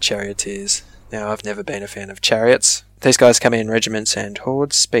to the charioteers. Now, I've never been a fan of chariots. These guys come in regiments and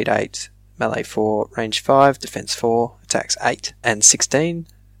hordes, speed 8, melee 4, range 5, defense 4, attacks 8 and 16,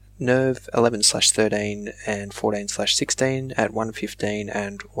 nerve 11/13 and 14/16 at 115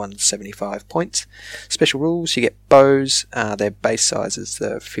 and 175 points. Special rules, you get bows, their base size is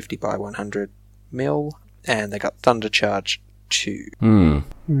the 50 by 100 mil, and they got Thunder Charge 2.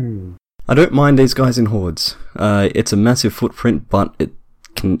 I don't mind these guys in hordes. It's a massive footprint, but it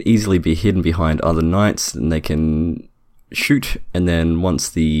can easily be hidden behind other knights, and they can shoot, and then once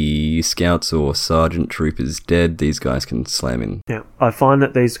the scouts or sergeant troop is dead, these guys can slam in. Yeah, I find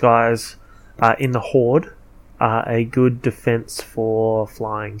that these guys in the horde are a good defense for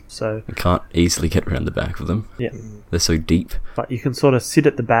flying. So You can't easily get around the back of them. yeah, They're so deep. but you can sort of sit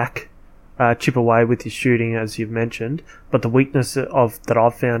at the back, chip away with your shooting, as you've mentioned. But the weakness that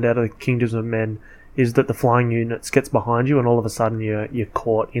I've found out of the Kingdoms of Men is that the flying units gets behind you, and all of a sudden you're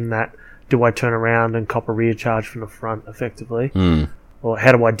caught in that. Do I turn around and cop a rear charge from the front effectively? Or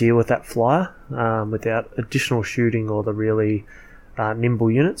how do I deal with that flyer without additional shooting or the really nimble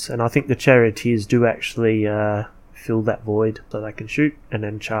units? And I think the charioteers do actually fill that void, so they can shoot and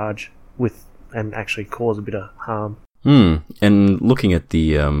then charge with and actually cause a bit of harm. And looking at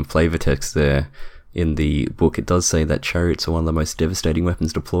the flavor text there in the book, it does say that chariots are one of the most devastating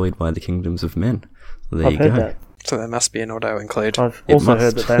weapons deployed by the Kingdoms of Men. There I've you heard go. that. So there must be an auto include. I've It also must.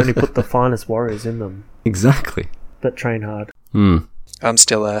 heard that they only put the finest warriors in them Exactly. that train hard. I'm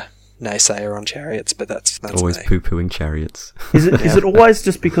still a naysayer on chariots, but that's Always me. poo-pooing chariots. Is it always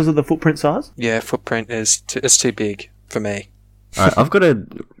just because of the footprint size? Yeah, footprint is it's too big for me. Alright, I've got to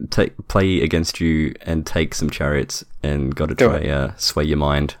play against you and take some chariots, and got to Do try sway your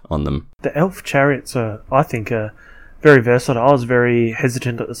mind on them. The elf chariots I think, are very versatile. I was very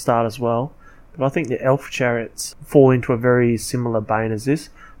hesitant at the start as well, but I think the elf chariots fall into a very similar vein as this.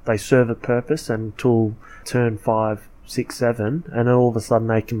 They serve a purpose until turn 5, 6, 7, and then all of a sudden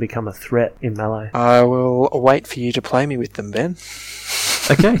they can become a threat in melee. I will wait for you to play me with them, Ben.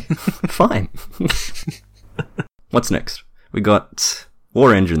 Okay, fine. What's next? We got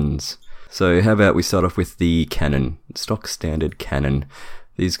war engines. So how about we start off with the cannon. Stock standard cannon.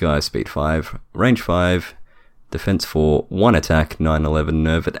 These guys, speed 5, range 5, defense 4, 1 attack, 9/11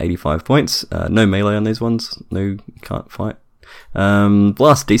 nerve at 85 points. No melee on these ones. No, can't fight.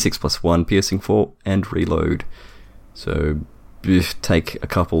 Blast d6+1, piercing 4, and reload. So take a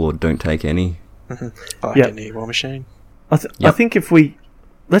couple or don't take any. Like Yep. any war machine. I think if we...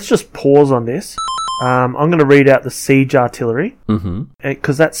 Let's just pause on this. I'm going to read out the siege artillery.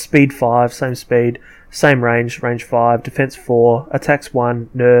 Because that's speed 5, same speed, same range 5, defense 4, attacks 1,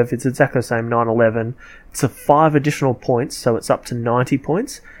 nerve, it's exactly the same, 9/11. It's a 5 additional points, so it's up to 90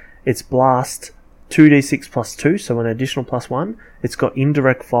 points. It's blast 2d6+2, so an additional +1. It's got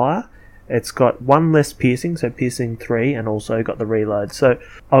indirect fire. It's got 1 less piercing, so piercing 3, and also got the reload. So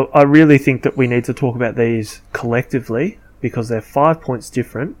I really think that we need to talk about these collectively, because they're 5 points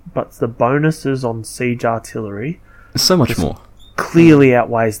different, but the bonuses on siege artillery So much more. clearly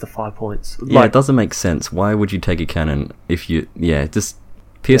outweighs the 5 points. Yeah, it doesn't make sense. Why would you take a cannon if you... Yeah, just...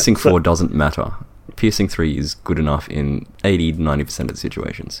 Piercing 4 doesn't matter. Piercing 3 is good enough in 80-90% of the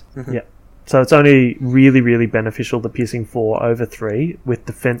situations. Yeah. So it's only really, really beneficial, the piercing 4 over 3 with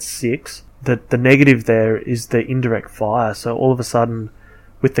defense 6. The negative there is the indirect fire. So all of a sudden,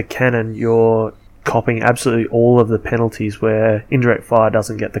 with the cannon, you're copping absolutely all of the penalties where indirect fire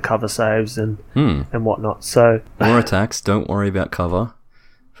doesn't get the cover saves and whatnot. So More attacks, don't worry about cover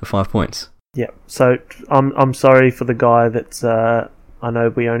for 5 points. yeah. So I'm sorry for the guy that's I know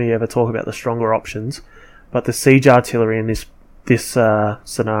we only ever talk about the stronger options, but the siege artillery in this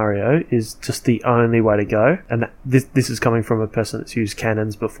scenario is just the only way to go. And this is coming from a person that's used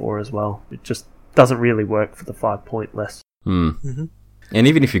cannons before as well. It just doesn't really work for the 5 point less. And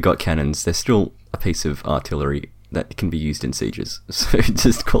even if you've got cannons, they're still a piece of artillery that can be used in sieges. So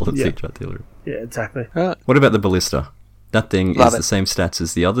just call it siege artillery. Yeah, exactly. What about the ballista? That thing Love is it. the same stats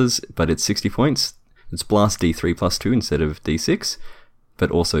as the others, but it's 60 points. It's blast D3 plus 2 instead of D6,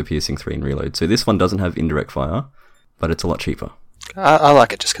 but also piercing 3 and reload. So this one doesn't have indirect fire, but it's a lot cheaper. I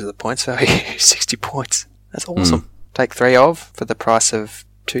like it just because of the points value. 60 points. That's awesome. Take 3 of for the price of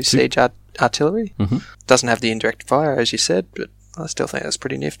 2 siege artillery. Mm-hmm. Doesn't have the indirect fire, as you said, but I still think that's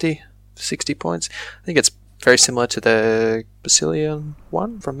pretty nifty. 60 points. I think it's very similar to the Basilian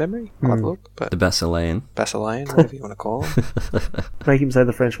one from memory. I'll have a look. But The Basilean. Basilean, whatever you want to call them. Make him say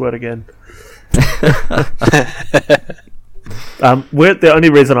the French word again. The only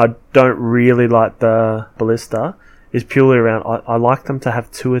reason I don't really like the ballista is purely around I like them to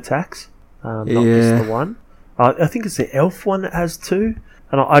have 2 attacks, not just the one. I think it's the elf one that has 2,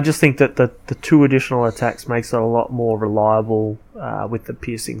 and I just think that the 2 additional attacks makes it a lot more reliable with the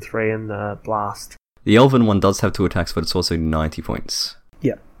piercing 3 and the blast. The Elven one does have 2 attacks, but it's also 90 points.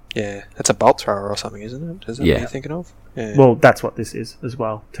 Yeah. Yeah, that's a bolt thrower or something, isn't it? Is that Yeah. what you're thinking of? Yeah. Well, that's what this is as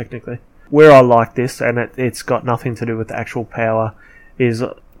well, technically. Where I like this, and it's got nothing to do with the actual power, is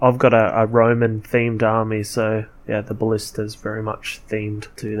I've got a Roman-themed army, so yeah, the ballista's very much themed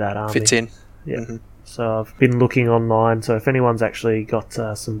to that army. Fits in. Yeah. Mhm. So I've been looking online, so if anyone's actually got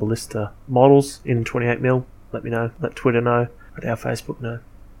some ballista models in 28mm, let me know. Let Twitter know. Let our Facebook know.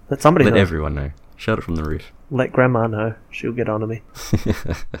 Let somebody Let know. everyone know. Shout it from the roof. Let Grandma know. She'll get onto me.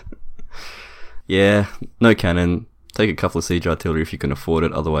 Yeah, no cannon. Take a couple of siege artillery if you can afford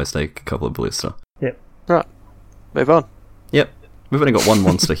it, otherwise take a couple of ballista. Yep. Right. Move on. Yep. We've only got one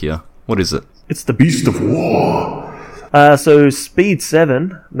monster here. What is it? It's the Beast of War. So speed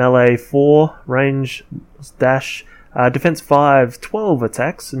 7, melee 4, range dash, defense 5, 12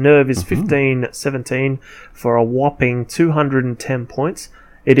 attacks, nerve is 15, 17 for a whopping 210 points.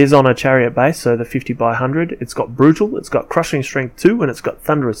 It is on a chariot base, so the 50 by 100. It's got brutal, it's got crushing strength 2, and it's got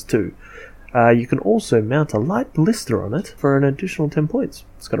thunderous 2. You can also mount a light ballista on it for an additional 10 points.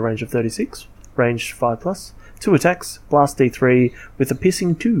 It's got a range of 36, range 5+, 2 attacks, blast D3 with a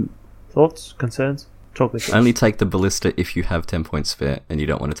piercing 2. Thoughts? Concerns? Talk me through. Only take the ballista if you have 10 points spare and you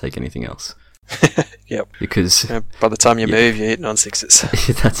don't want to take anything else. Yep. Because By the time you move, you're hitting on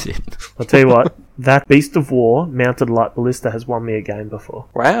 6s. that's it. I'll tell you what, that Beast of War mounted light ballista has won me a game before.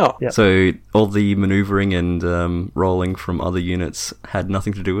 Wow. Yep. So all the manoeuvring and rolling from other units had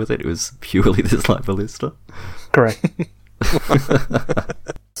nothing to do with it. It was purely this light ballista. Correct.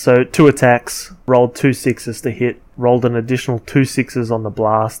 So 2 attacks, rolled 2 6s to hit, rolled an additional 2 6s on the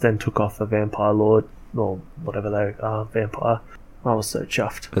blast, and took off a Vampire Lord, or whatever they are, Vampire. I was so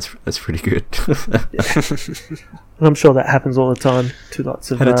chuffed. That's pretty good. And I'm sure that happens all the time to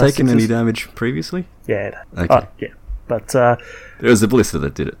lots of Had it taken any 6s. damage previously? Yeah. Okay. Yeah. But, It was the ballista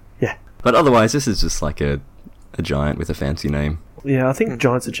that did it. yeah. But otherwise, this is just like a giant with a fancy name. Yeah, I think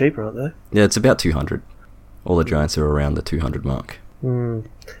giants are cheaper, aren't they? Yeah, it's about 200. All the giants are around the 200 mark.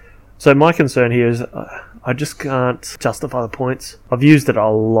 So my concern here is I just can't justify the points. I've used it a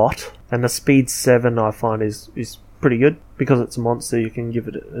lot, and the speed 7 I find is pretty good. Because it's a monster, you can give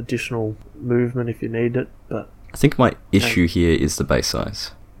it additional movement if you need it, but I think my issue here is the base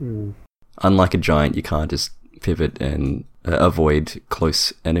size. Unlike a giant, you can't just pivot and avoid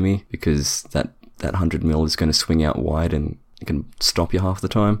close enemy, because that 100 mil is going to swing out wide and it can stop you half the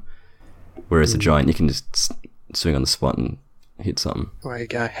time. Whereas a giant, you can just swing on the spot and hit something. There you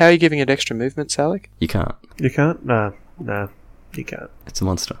go. How are you giving it extra movement, Salik? You can't. you can't? No, you can't. It's a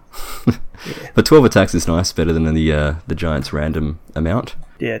monster. But 12 attacks is nice, better than the giant's random amount.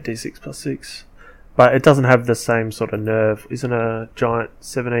 Yeah, d6 plus 6. But it doesn't have the same sort of nerve. Isn't a giant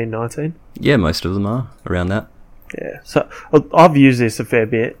 17, 19? Yeah, most of them are around that. Yeah. So I've used this a fair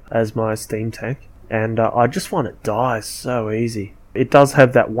bit as my steam tank, and I just find it dies so easy. It does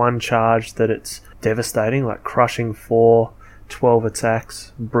have that one charge that it's devastating, like crushing 4, 12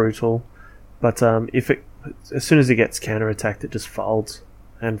 attacks, brutal. But as soon as it gets counterattacked, it just folds.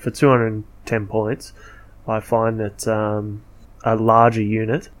 And for 210 points, I find that a larger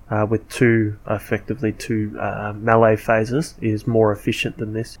unit with effectively two melee phases is more efficient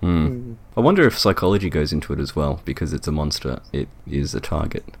than this. I wonder if psychology goes into it as well, because it's a monster. It is a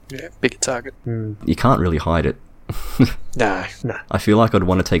target. Yeah, bigger target. You can't really hide it. No, I feel like I'd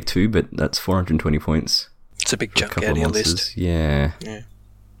want to take 2, but that's 420 points. it's a big A chunk couple out of of your monsters. list. Yeah. Yeah.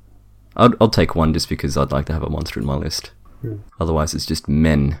 I'll take 1 just because I'd like to have a monster in my list. Otherwise, it's just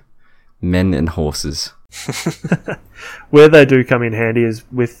men and horses. Where they do come in handy is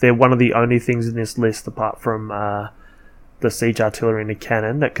they're one of the only things in this list, apart from the siege artillery and the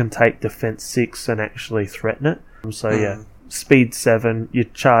cannon, that can take defense 6 and actually threaten it. So yeah, speed 7, you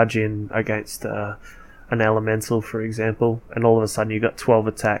charge in against an elemental, for example, and all of a sudden you've got 12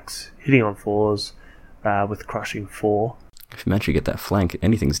 attacks, hitting on 4s with crushing 4. If you manage to get that flank,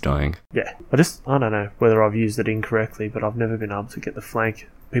 anything's dying. Yeah, I don't know whether I've used it incorrectly, but I've never been able to get the flank.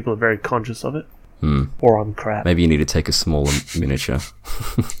 People are very conscious of it. Or I'm crap. Maybe you need to take a smaller miniature.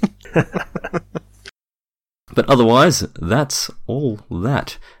 But otherwise, that's all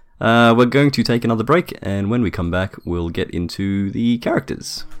that. We're going to take another break, and when we come back, we'll get into the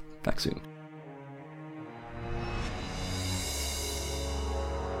characters. Back soon.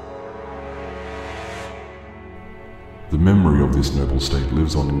 The memory of this noble state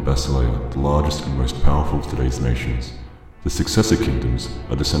lives on in Basileia, the largest and most powerful of today's nations. The successor kingdoms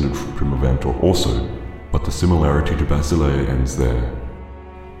are descended from Primaventor also, but the similarity to Basileia ends there.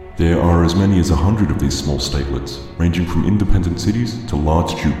 There are as many as 100 of these small statelets, ranging from independent cities to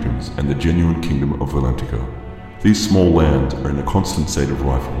large dukedoms and the genuine kingdom of Valentica. These small lands are in a constant state of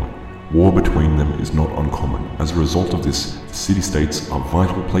rivalry. War between them is not uncommon. As a result of this, the city-states are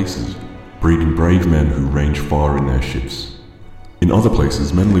vital places, breeding brave men who range far in their ships. In other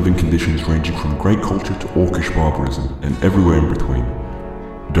places, men live in conditions ranging from great culture to orcish barbarism, and everywhere in between.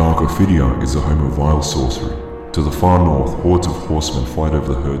 Dark Ophidia is the home of vile sorcery. To the far north, hordes of horsemen fight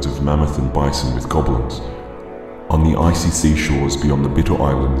over the herds of mammoth and bison with goblins. On the icy seashores beyond the Bitter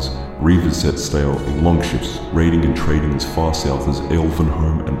Islands, reavers set sail in longships, raiding and trading as far south as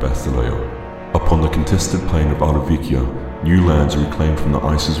Elvenholm and Basileia. Upon the contested plain of Artavicia, new lands reclaimed from the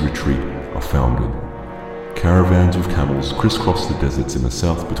ice's retreat are founded. Caravans of camels crisscross the deserts in the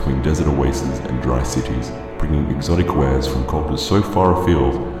south between desert oases and dry cities, bringing exotic wares from cultures so far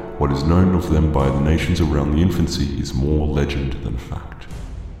afield. What is known of them by the nations around the infancy is more legend than fact.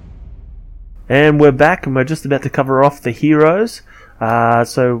 And we're back, and we're just about to cover off the heroes.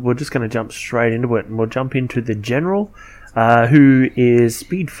 So we're just going to jump straight into it, and we'll jump into the general, who is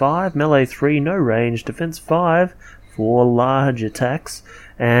speed 5, melee 3, no range, defense 5 for large attacks,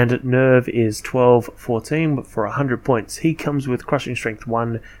 and nerve is 12-14 but for 100 points. He comes with crushing strength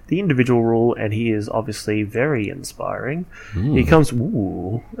 1, the individual rule, and he is obviously very inspiring. He comes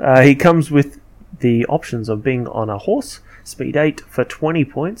with the options of being on a horse, speed 8 for 20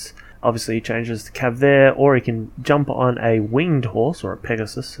 points. Obviously he changes the cav there, or he can jump on a winged horse, or a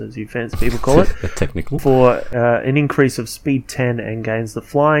Pegasus as you fancy people call it, technical, for an increase of speed 10 and gains the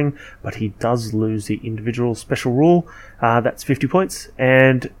flying, but he does lose the individual special rule. That's 50 points,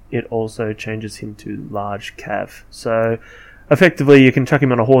 and it also changes him to large cav. So effectively you can chuck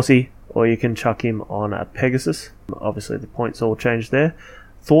him on a horsey, or you can chuck him on a Pegasus. Obviously the points all change there.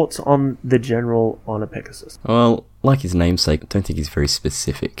 Thoughts on the general on a Pegasus? Well, like his namesake, I don't think he's very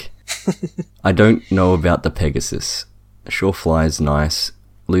specific. I don't know about the Pegasus. Sure, fly's nice.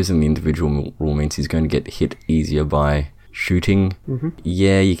 Losing the individual rule means he's going to get hit easier by shooting.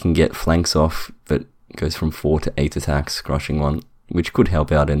 Yeah, you can get flanks off, but it goes from 4 to 8 attacks, crushing 1, which could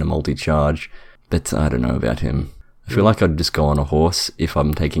help out in a multi-charge, but I don't know about him. I feel like I'd just go on a horse if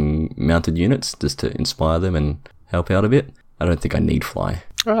I'm taking mounted units, just to inspire them and help out a bit. I don't think I need fly.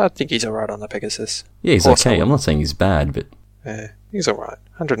 I think he's alright on the Pegasus. Yeah, he's okay. I'm not saying he's bad, but... he's alright.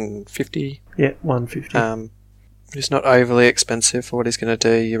 150. Yeah, 150. He's not overly expensive for what he's going to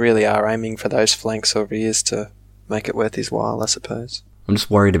do. You really are aiming for those flanks or rears to make it worth his while, I suppose. I'm just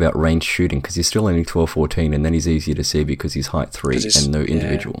worried about range shooting, because he's still only 12-14, and then he's easier to see because he's height 3 and no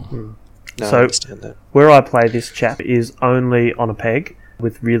individual. No, so, I understand that. Where I play this chap is only on a peg,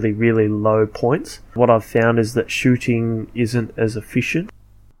 with really, really low points. What I've found is that shooting isn't as efficient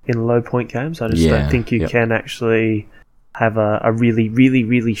in low point games. I just don't think you can actually have a really, really,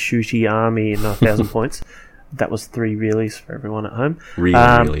 really shooty army in 1,000 points. That was 3 reallys for everyone at home.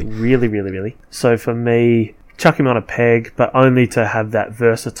 Really. Really. So for me, chuck him on a peg, but only to have that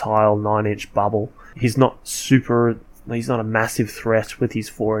versatile 9-inch bubble. He's not a massive threat with his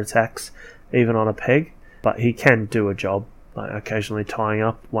 4 attacks, even on a peg, but he can do a job, like occasionally tying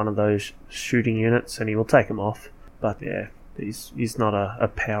up one of those shooting units, and he will take them off. But yeah, he's not a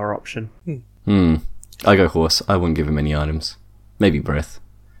power option. I go horse. I wouldn't give him any items. Maybe breath.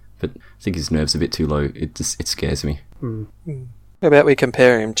 But I think his nerve's a bit too low. It scares me. How about we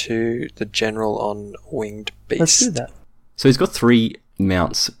compare him to the general on Winged Beast? Let's do that. So he's got 3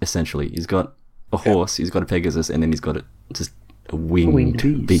 mounts, essentially. He's got a horse, he's got a Pegasus, and then he's got just a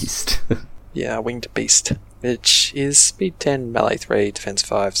winged beast. Yeah, a Winged Beast, which is speed 10, melee 3, defense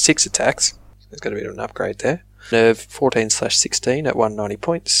 5, 6 attacks. So he's got a bit of an upgrade there. Nerve 14/16 at 190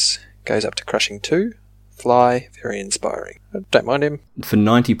 points. Goes up to crushing 2. Fly, very inspiring. I don't mind him. For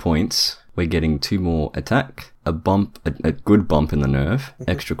 90 points, we're getting 2 more attack, a bump, a good bump in the nerve,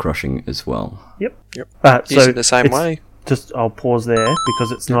 extra crushing as well. Yep. Use it the same way. I'll pause there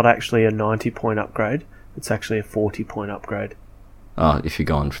because it's not actually a 90-point upgrade. It's actually a 40-point upgrade. If you're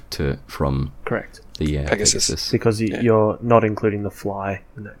going from Correct. the Pegasus. Because you're not including the fly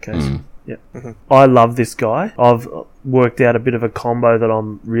in that case. Yeah. I love this guy. I've worked out a bit of a combo that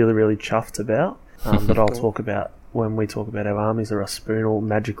I'm really, really chuffed about, that I'll talk about when we talk about our armies, or Spoon will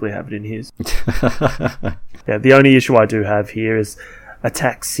magically have it in his. Yeah, the only issue I do have here is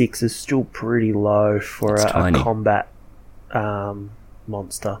attack 6 is still pretty low for a combat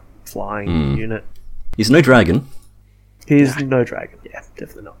monster flying unit. He's no dragon. He's no dragon. Yeah,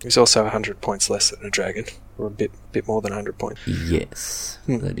 definitely not. He's also 100 points less than a dragon, or a bit more than 100 points. Yes,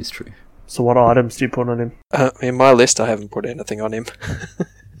 that is true. So what items do you put on him? In my list, I haven't put anything on him.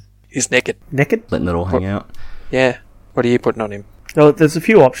 He's naked. Naked? Letting it all hang out. Yeah. What are you putting on him? Well, there's a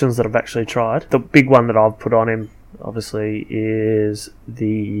few options that I've actually tried. The big one that I've put on him, obviously, is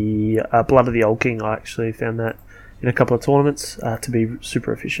the Blood of the Old King. I actually found that in a couple of tournaments to be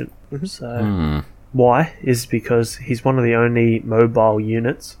super efficient. So why? Is because he's one of the only mobile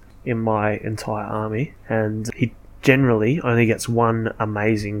units in my entire army, and he generally only gets one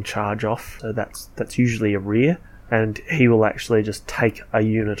amazing charge off. So that's usually a rear, and he will actually just take a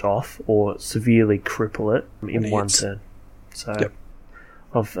unit off or severely cripple it in one turn. So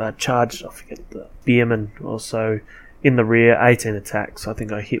I've charged, I forget the Spearman also in the rear, 18 attacks. I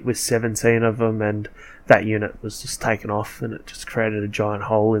think I hit with 17 of them, and that unit was just taken off, and it just created a giant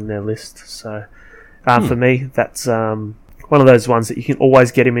hole in their list. So for me, that's one of those ones that you can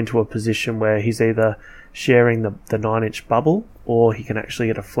always get him into a position where he's either sharing the 9-inch bubble, or he can actually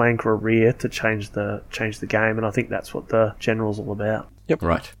get a flank or a rear to change the game, and I think that's what the general's all about. Yep.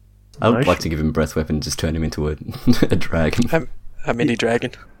 Right. I would like to give him breath weapon and just turn him into a dragon. A mini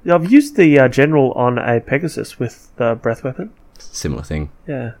dragon. I've used the general on a Pegasus with the breath weapon. Similar thing.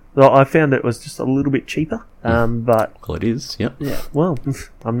 Yeah. Well, I found it was just a little bit cheaper, but... Well, it is, yep. Yeah, well,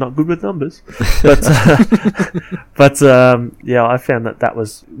 I'm not good with numbers. But, yeah, I found that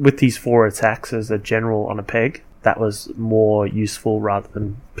was, with these 4 attacks as a general on a peg, that was more useful rather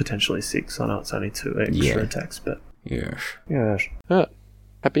than potentially 6. I know it's only 2 extra attacks, but... Yes. Yes.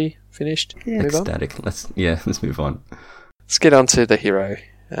 Happy? Finished? Yeah. Move on? Ecstatic. Let's move on. Let's get on to the hero.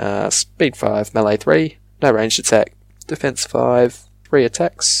 Speed 5, melee 3, no ranged attack. Defense 5, 3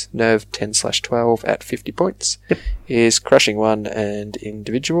 attacks, nerve 10/12 at 50 points. Yep. Is crushing 1 and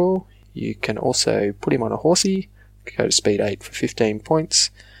individual. You can also put him on a horsey, go to speed 8 for 15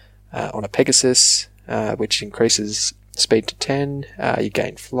 points. On a Pegasus, which increases speed to 10, you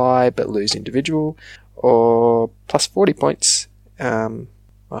gain fly but lose individual. Or plus 40 points. Hang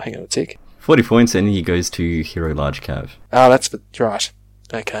on a tick. 40 points and he goes to hero large cav. Oh, that's right.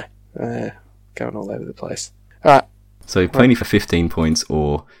 Okay. Going all over the place. Alright. So pony for 15 points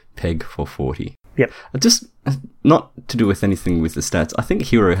or peg for 40. Yep. Just not to do with anything with the stats. I think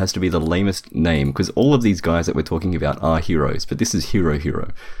hero has to be the lamest name because all of these guys that we're talking about are heroes, but this is hero.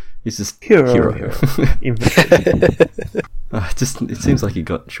 It's just hero. It seems like he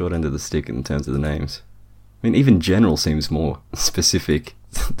got short end of the stick in terms of the names. I mean, even general seems more specific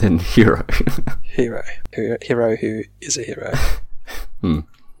than hero. Hero who is a hero.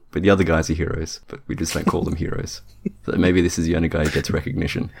 But the other guys are heroes, but we just don't call them heroes. So maybe this is the only guy who gets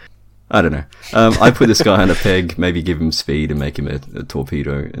recognition. I don't know. I put this guy on a peg, maybe give him speed and make him a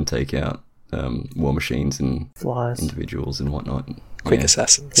torpedo and take out war machines and flies, individuals and whatnot. Quick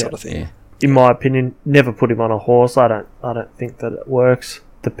assassin sort of thing. Yeah. In my opinion, never put him on a horse. I don't think that it works.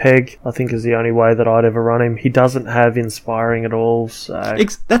 The peg, I think, is the only way that I'd ever run him. He doesn't have inspiring at all, so...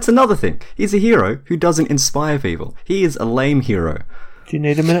 That's another thing. He's a hero who doesn't inspire people. He is a lame hero. Do you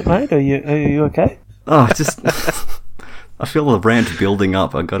need a minute, mate? Are you okay? Oh, just... I feel the rant building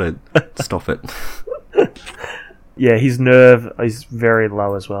up. I gotta stop it. Yeah, his nerve is very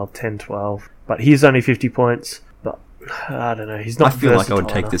low as well, 10-12. But he's only 50 points. But I don't know, he's not. I feel like I would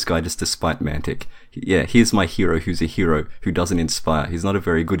take enough. this guy just to spite Mantic. Yeah, here's my hero who's a hero who doesn't inspire. He's not a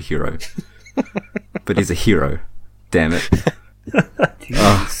very good hero. But he's a hero. Damn it.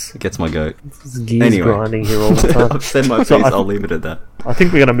 It gets my goat. Gears grinding here all the time. I've said my piece, I'll leave it at that. I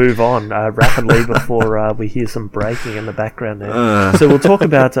think we're going to move on rapidly before we hear some breaking in the background there. So we'll talk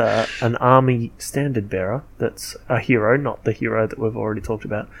about an army standard bearer that's a hero, not the hero that we've already talked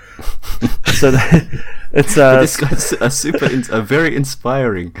about. So it's this guy's a very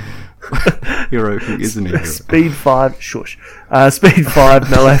inspiring hero who isn't a hero. Speed 5, shush. Speed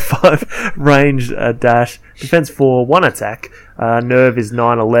 5, melee 5, range dash, defense 4, 1 attack, nerve is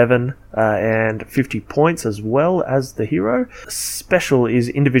 9/11 and 50 points as well as the hero. Special is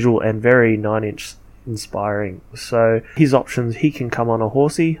individual and very 9-inch inspiring. So his options, he can come on a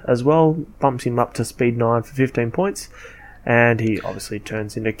horsey as well, bumps him up to speed 9 for 15 points, and he obviously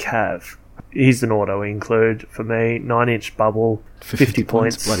turns into Cav. He's an auto include for me. 9-inch bubble, 50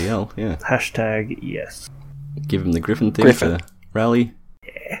 points. Bloody hell, yeah. Hashtag yes. Give him the Griffin thing for rally.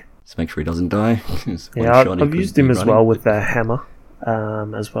 Yeah. Just make sure he doesn't die. Yeah, I've used him as well with the hammer.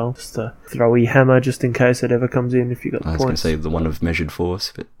 As well, just a throwy hammer, just in case it ever comes in. If you got the I was points, going to say the one of measured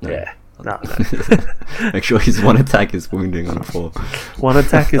force, but no. Yeah, no. Make sure his one attack is wounding on a 4. One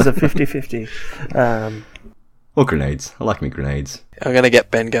attack is a 50-50. Or grenades. I like me grenades. I'm going to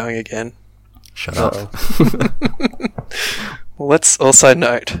get Ben going again. Shut up. Well, let's also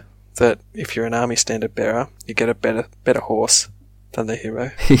note that if you're an army standard bearer, you get a better horse than the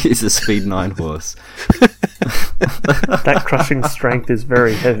hero. He is a speed 9 horse. That crushing strength is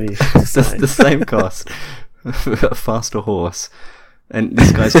very heavy. It's the same cost. A faster horse. And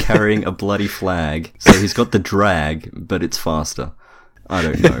this guy's carrying a bloody flag, so he's got the drag, but it's faster. I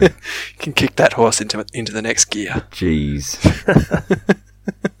don't know. You can kick that horse into the next gear. Jeez.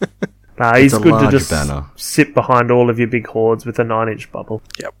 Nah, he's It's a good to large just banner. sit behind all of your big hordes with a 9-inch bubble.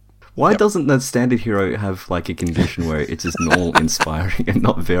 Yep. Why doesn't the standard hero have like a condition where it's just normal inspiring and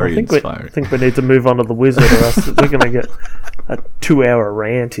not very I inspiring? think we need to move on to the wizard, or else we're going to get a 2-hour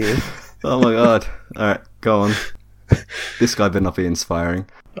rant here. Oh my god. Alright, go on. This guy better not be inspiring.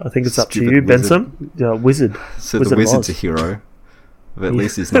 I think it's up to Stupid you, wizard. Benson. Wizard. So Wizard the wizard's a Oz. hero. But at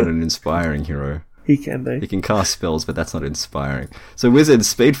least he's not an inspiring hero. He can be. He can cast spells, but that's not inspiring. So wizard,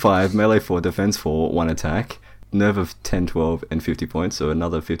 speed 5, melee 4, defense 4, 1 attack, nerve of 10, 12, and 50 points, so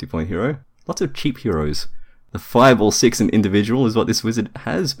another 50-point hero. Lots of cheap heroes. The Fireball 6 and individual is what this wizard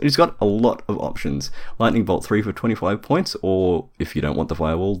has. He's got a lot of options. Lightning Bolt 3 for 25 points, or if you don't want the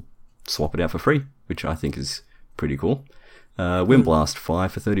Fireball, swap it out for free, which I think is pretty cool. Wind Blast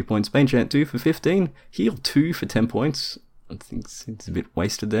 5 for 30 points, Bane Chant 2 for 15, Heal 2 for 10 points. I think it's a bit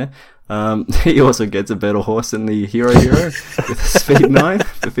wasted there. He also gets a better horse than the hero with a speed 9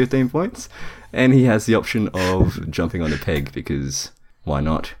 for 15 points. And he has the option of jumping on a peg, because why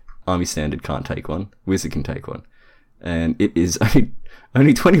not? Army Standard can't take one. Wizard can take one. And it is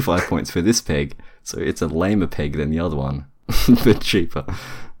only 25 points for this peg, so it's a lamer peg than the other one, but cheaper.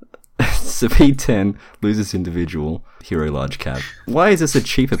 Speed 10, loses individual, hero large cap. Why is this a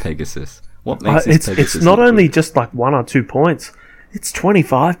cheaper Pegasus? What makes this Pegasus It's not look only good? just like 1 or 2 points, it's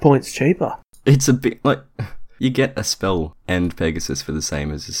 25 points cheaper. It's a bit like you get a spell and Pegasus for the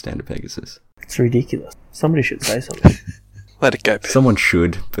same as a standard Pegasus. It's ridiculous. Somebody should say something. Let it go, Ben. Someone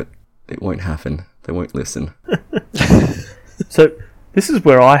should, but it won't happen. They won't listen. So, this is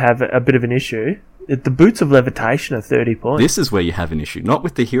where I have a bit of an issue. The Boots of Levitation are 30 points. This is where you have an issue. Not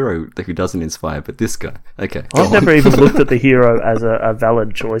with the hero who doesn't inspire, but this guy. Okay. go I've on. never even looked at the hero as a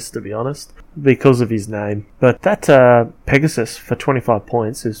valid choice, to be honest, because of his name. But that Pegasus for 25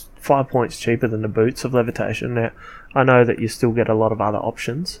 points is 5 points cheaper than the Boots of Levitation. Now, I know that you still get a lot of other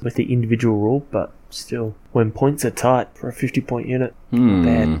options with the individual rule, but still, when points are tight for a 50-point unit,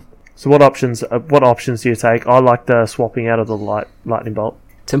 bad. So what options do you take? I like the swapping out of the lightning bolt.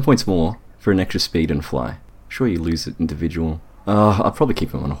 10 points more for an extra speed and fly. Sure, you lose it individual. I'll probably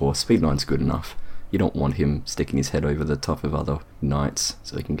keep him on a horse. Speed 9's good enough. You don't want him sticking his head over the top of other knights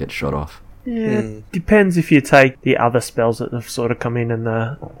so he can get shot off. Yeah, depends if you take the other spells that have sort of come in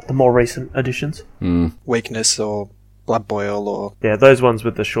the more recent editions. Weakness or blood boil or... Yeah, those ones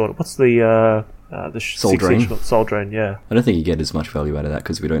with the short... What's the Soul Drain? Soul Drain, yeah. I don't think you get as much value out of that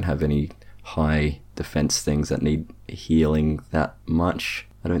because we don't have any high defense things that need healing that much,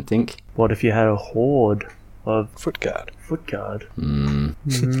 I don't think. What if you had a horde of Foot guard. foot guard?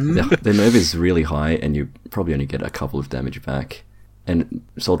 The nerve is really high and you probably only get a couple of damage back. And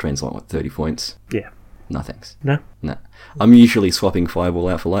Soul Drain's like, 30 points? Yeah. No thanks. No? Nah. I'm usually swapping Fireball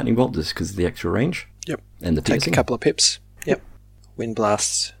out for Lightning Bolt just because of the extra range. Yep. And the Take piercing. a couple of pips. Yep. Wind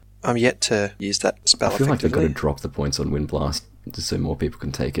blasts. I'm yet to use that spell I feel like they've got to effectively. drop the points on Wind Blast just so more people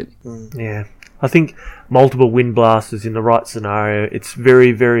can take it. Yeah. I think multiple wind blasters in the right scenario, it's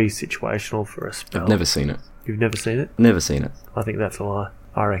very, very situational for a spell. I've never seen it. You've never seen it? Never seen it. I think that's a lie.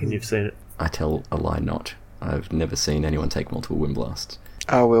 I reckon you've seen it. I tell a lie not. I've never seen anyone take multiple Wind Blasts.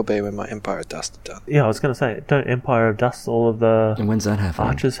 I will be when my Empire of Dust is done. Yeah, I was going to say, don't Empire of Dust, all of the And when's that happening?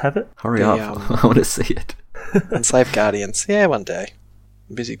 archers have it? Hurry The, up. I want to see it. And Slave Guardians. Yeah, one day.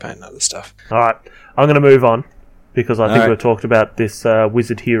 I'm busy painting other stuff. Alright, I'm going to move on, because I think Alright. we've talked about this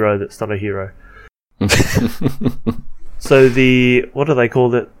wizard hero that's not a hero. So what do they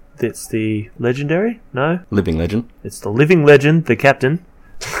call it? It's the legendary? No? Living Legend. It's the living legend, the captain.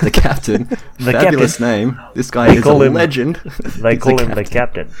 The captain. Fabulous name. This guy is a legend. They call him the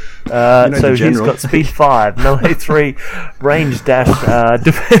captain. the So he's general. got speed 5, melee 3, range dash,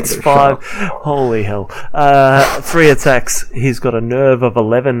 defense 5. Holy hell. 3 attacks. He's got a nerve of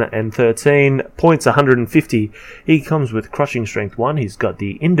 11 and 13. Points 150. He comes with crushing strength 1. He's got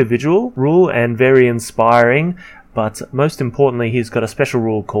the individual rule and very inspiring. But most importantly, he's got a special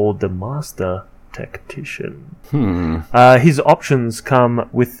rule called the Master Tactician. His options come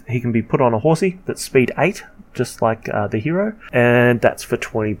with, he can be put on a horsey that's speed 8, just like the hero, and that's for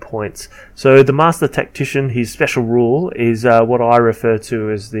 20 points. So the Master Tactician, his special rule is what I refer to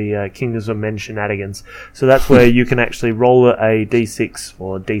as the Kingdoms of Men shenanigans. So that's where you can actually roll a d6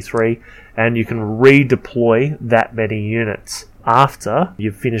 or d3, and you can redeploy that many units after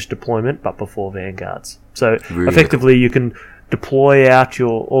you've finished deployment, but before vanguards. So effectively, you can deploy out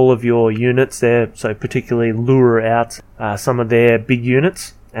all of your units there, so particularly lure out some of their big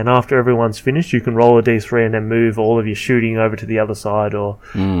units, and after everyone's finished, you can roll a d3 and then move all of your shooting over to the other side, or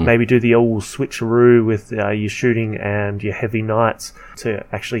maybe do the old switcheroo with your shooting and your heavy knights to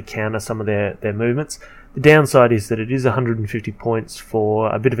actually counter some of their movements. The downside is that it is 150 points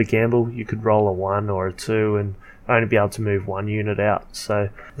for a bit of a gamble. You could roll a 1 or a 2 and only be able to move 1 unit out. So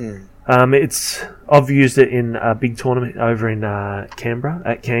I've used it in a big tournament over in Canberra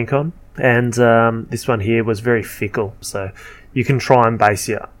at CanCon, and this one here was very fickle. So you can try and base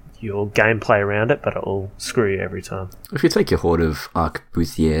your gameplay around it, but it will screw you every time. If you take your horde of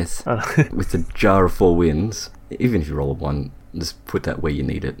arquebusiers with the jar of 4 winds, even if you roll a 1, just put that where you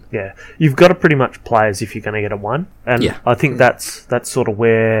need it. Yeah, you've got to pretty much play as if you're going to get a 1, and I think that's sort of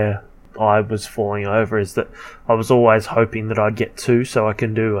where I was falling over, is that I was always hoping that I'd get 2 so I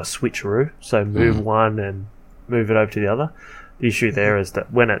can do a switcheroo, so move 1 and move it over to the other. The issue there is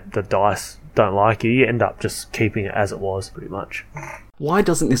that when the dice don't like you end up just keeping it as it was, pretty much. Why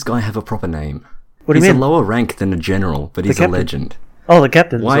doesn't this guy have a proper name? What do you He's mean? a lower rank than a general, but he's a legend. Oh, the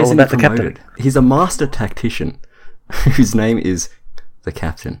captain. Why it's all isn't he about the promoted? captain. He's a master tactician whose name is the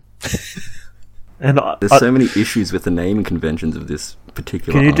captain. And There's so many issues with the naming conventions of this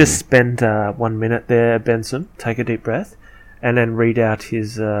particular Can you army. just spend 1 minute there, Benson? Take a deep breath, and then read out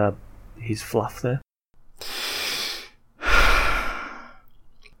his fluff there.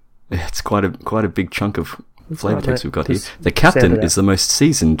 Yeah, it's quite a big chunk of flavor right, text mate. we've got here. Just The sound captain it is the most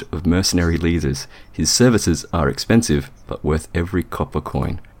seasoned of mercenary leaders. His services are expensive, but worth every copper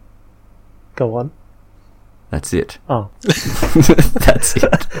coin. Go on. That's it. Oh. That's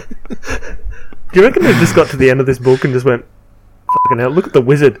it. Do you reckon they just got to the end of this book and just went, fucking hell, look at the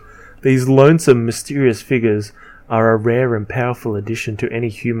wizard. These lonesome, mysterious figures are a rare and powerful addition to any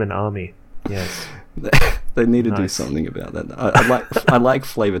human army. Yes. They need to do Nice. something about that. I like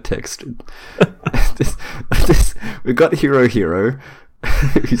flavor text. We've got hero,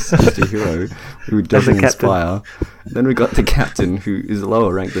 who's just a hero who doesn't captain. inspire. Then we got the captain, who is a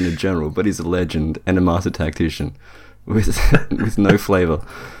lower rank than a general, but he's a legend and a master tactician with no flavor.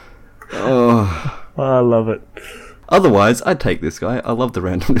 Oh. I love it. Otherwise, I'd take this guy. I love the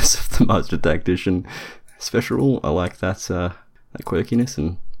randomness of the master tactician special rule. I like that quirkiness,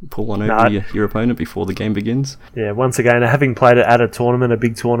 and pull one over your opponent before the game begins. Yeah, once again, having played it at a tournament, a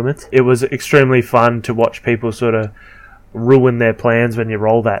big tournament, it was extremely fun to watch people sort of ruin their plans when you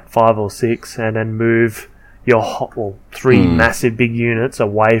roll that 5 or 6 and then move your 3 massive big units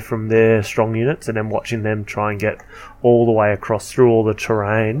away from their strong units, and then watching them try and get all the way across through all the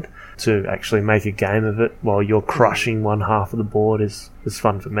terrain to actually make a game of it while you're crushing one half of the board is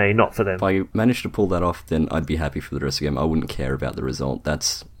fun for me, not for them. If I managed to pull that off, then I'd be happy for the rest of the game. I wouldn't care about the result.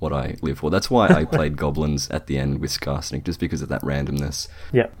 That's what I live for. That's why I played Goblins at the end with Skarsnik, just because of that randomness.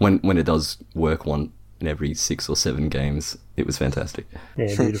 Yeah. When it does work one in every 6 or 7 games, it was fantastic.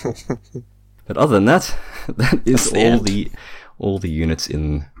 Yeah, beautiful. But other than that, that is the all the units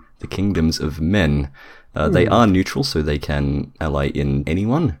in the Kingdoms of Men. They are neutral, so they can ally in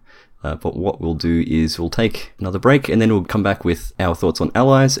anyone. But what we'll do is we'll take another break, and then we'll come back with our thoughts on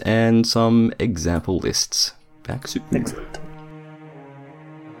allies and some example lists. Back soon. Excellent.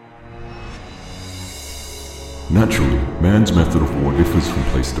 Naturally, man's method of war differs from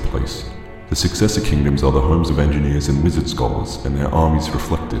place to place. The successor kingdoms are the homes of engineers and wizard scholars, and their armies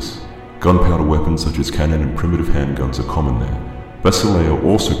reflect this. Gunpowder weapons such as cannon and primitive handguns are common there. Basileia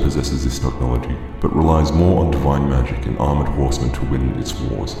also possesses this technology, but relies more on divine magic and armored horsemen to win its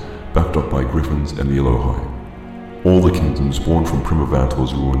wars, backed up by griffins and the Elohai. All the kingdoms born from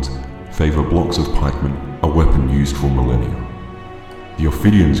Primavantor's ruins favour blocks of pikemen, a weapon used for millennia. The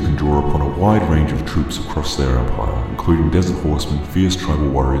Ophidians can draw upon a wide range of troops across their empire, including desert horsemen, fierce tribal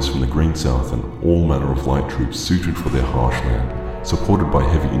warriors from the Green South, and all manner of light troops suited for their harsh land. supported by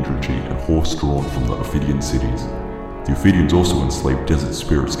heavy infantry and horse drawn from the Ophidian cities. The Ophidians also enslaved desert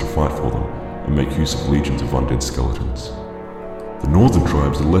spirits to fight for them and make use of legions of undead skeletons. The northern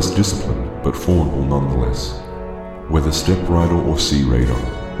tribes are less disciplined, but formidable nonetheless. Whether steppe rider or sea raider,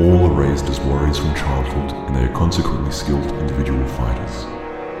 all are raised as warriors from childhood, and they are consequently skilled individual fighters.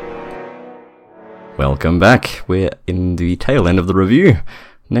 Welcome back. We're in the tail end of the review.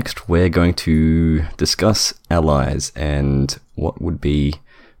 Next, we're going to discuss allies and what would be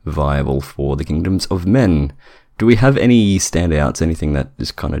viable for the Kingdoms of Men. Do we have any standouts, anything that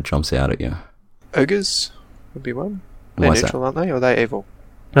just kind of jumps out at you? Ogres would be one. They're Why is neutral, aren't they? Or are they evil?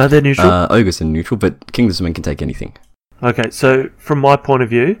 No, they're neutral. Ogres are neutral, but Kingdoms of Men can take anything. Okay, so from my point of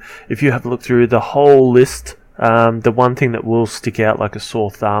view, if you have a look through the whole list, the one thing that will stick out like a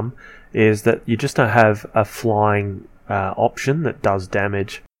sore thumb is that you just don't have a flying option that does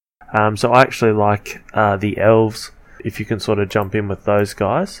damage. So I actually like the elves, if you can sort of jump in with those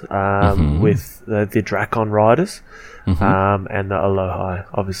guys, with the Drakon Riders, and the Alohai,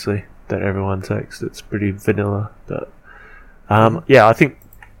 obviously, that everyone takes. It's pretty vanilla. But yeah, I think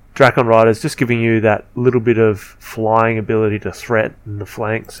Drakon Riders just giving you that little bit of flying ability to threaten the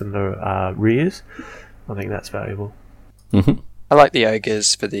flanks and the rears. I think that's valuable. I like the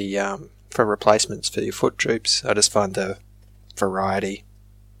ogres for the for replacements for your foot troops. I just find the variety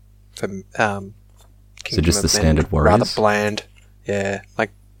from So just the standard warriors? rather bland. Yeah,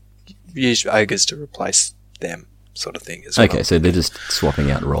 like use ogres to replace them, sort of thing. Okay, so they're just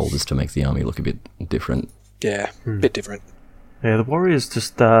swapping out roles to make the army look a bit different. Yeah, a bit different. Yeah, the Warriors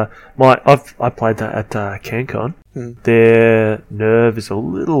just I played that at CanCon. Their nerve is a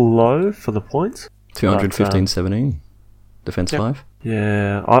little low for the points. 215-17, defense 5.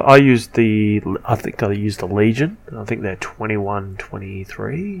 Yeah, I used I think I used the Legion. I think they're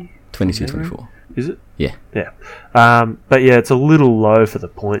 21-23. 22-24. Is it? Yeah. Yeah. But yeah, it's a little low for the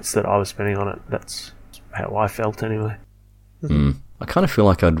points that I was spending on it. That's how I felt anyway. I kind of feel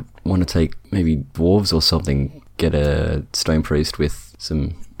like I'd want to take maybe dwarves or something, get a stone priest with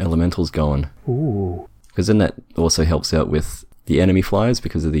some elementals going. Ooh. Because then that also helps out with the enemy flyers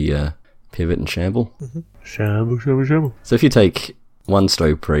because of the pivot and shamble. Shamble. So if you take one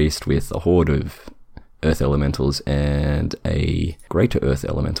stone priest with a horde of earth elementals and a greater earth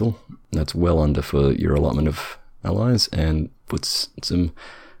elemental, that's well under for your allotment of allies and puts some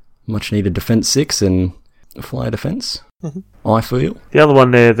much needed defense 6 and flyer defense. I feel. The other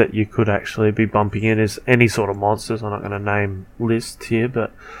one there that you could actually be bumping in is any sort of monsters. I'm not going to name lists here,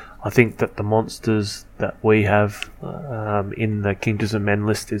 but I think that the monsters that we have in the Kingdoms of Men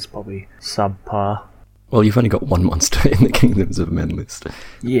list is probably subpar. Well, you've only got one monster in the Kingdoms of Men list.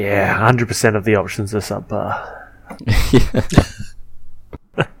 Yeah, 100% of the options are subpar.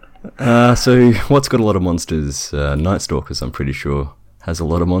 So what's got a lot of monsters? Night Stalkers, I'm pretty sure, has a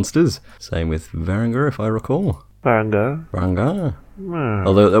lot of monsters. Same with Varangur, if I recall. Varangur.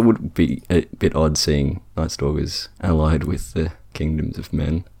 Although that would be a bit odd seeing Night Stalkers allied with the Kingdoms of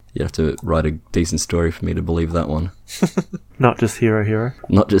Men. You have to write a decent story for me to believe that one. Not just Hero.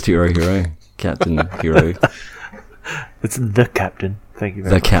 Not just Hero. Captain Hero. It's the Captain. Thank you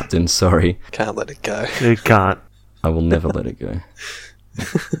very much. The Captain, sorry. Can't let it go. You can't. I will never let it go.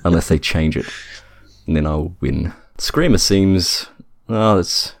 Unless they change it. And then I'll win. Screamer seems... Oh,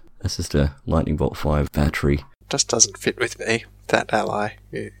 that's just a Lightning Bolt 5 battery. Just doesn't fit with me, that ally.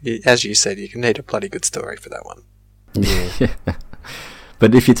 As you said, you can need a bloody good story for that one. Yeah.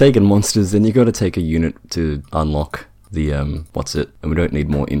 But if you're taking monsters, then you got to take a unit to unlock the, And we don't need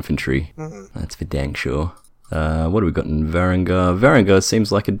more infantry. That's for dang sure. What have we got in Varangur? Varangur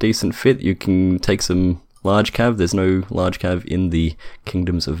seems like a decent fit. You can take some large cav. There's no large cav in the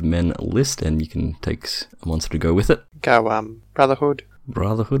Kingdoms of Men list, and you can take a monster to go with it. Go, Brotherhood.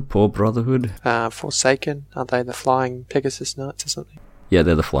 Poor Brotherhood. Forsaken, aren't they the flying Pegasus Knights or something? Yeah,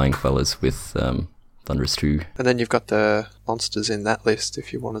 they're the flying fellas with Thunderous 2. And then you've got the monsters in that list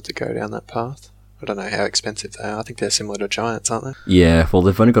if you wanted to go down that path. I don't know how expensive they are. I think they're similar to Giants, aren't they? Yeah, well,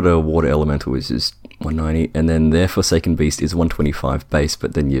 they've only got a Water Elemental, which is 190, and then their Forsaken Beast is 125 base,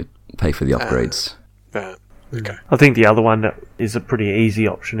 but then you pay for the upgrades. Right. Okay. I think the other one that is a pretty easy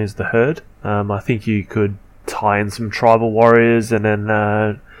option is the Herd. I think you could tie in some Tribal Warriors and then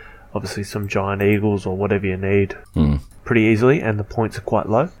obviously some Giant Eagles or whatever you need pretty easily, and the points are quite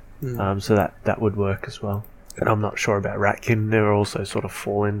low. So that would work as well. And I'm not sure about Ratkin. They're also sort of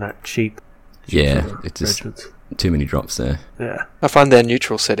fall in that cheap Yeah, it's just regiments. too many drops there. Yeah. I find their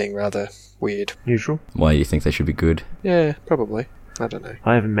neutral setting rather weird. Neutral? Why you think they should be good? Yeah, probably. I don't know.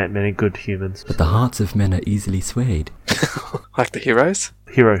 I haven't met many good humans. But the hearts of men are easily swayed. Like the heroes?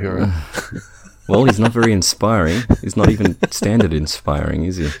 Hero. Well, he's not very inspiring. He's not even standard inspiring,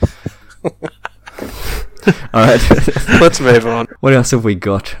 is he? Alright. Let's move on. What else have we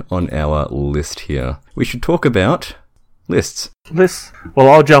got on our list here? We should talk about lists. Lists? Well,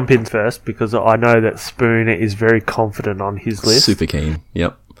 I'll jump in first because I know that Spoon is very confident on his list. Super keen,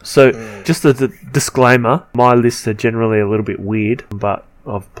 yep. So, just as a disclaimer, my lists are generally a little bit weird, but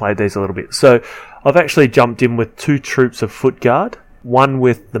I've played these a little bit. So, I've actually jumped in with 2 troops of foot guard, one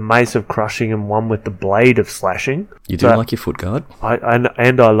with the Mace of Crushing and one with the Blade of Slashing. You do like your foot guard?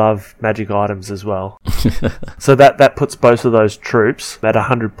 And I love magic items as well. So that puts both of those troops at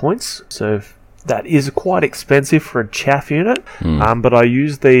 100 points. So that is quite expensive for a chaff unit, but I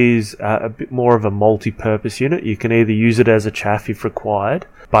use these a bit more of a multi-purpose unit. You can either use it as a chaff if required,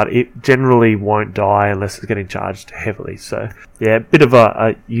 but it generally won't die unless it's getting charged heavily. So yeah, a bit of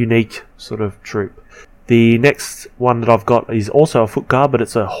a unique sort of troop. The next one that I've got is also a foot guard, but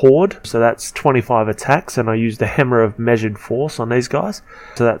it's a horde. So that's 25 attacks, and I use the Hammer of Measured Force on these guys.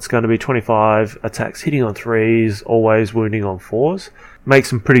 So that's going to be 25 attacks hitting on 3s, always wounding on 4s. Makes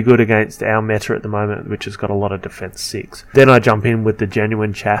them pretty good against our meta at the moment, which has got a lot of defense 6. Then I jump in with the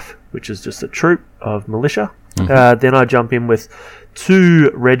Genuine Chaff, which is just a troop of militia. Then I jump in with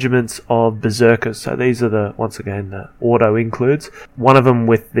 2 regiments of berserkers. So these are once again the auto includes. One of them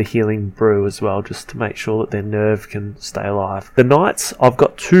with the healing brew as well, just to make sure that their nerve can stay alive. The knights, I've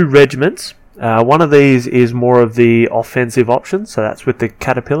got 2 regiments. One of these is more of the offensive option, so that's with the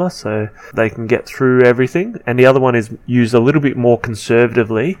caterpillar, so they can get through everything. And the other one is used a little bit more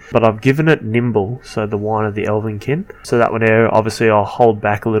conservatively, but I've given it nimble, so the Wine of the Elvenkin. So that one there, obviously I'll hold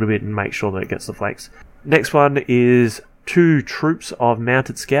back a little bit and make sure that it gets the flanks. Next one is 2 troops of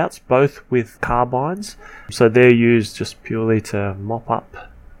mounted scouts, both with carbines. So they're used just purely to mop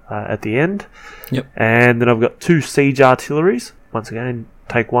up at the end. Yep. And then I've got 2 siege artilleries. Once again,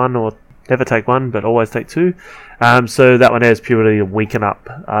 take 1 or never take 1, but always take 2. So that one there is purely to weaken up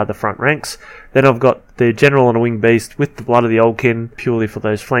the front ranks. Then I've got the General on a Winged Beast with the Blood of the Oldkin, purely for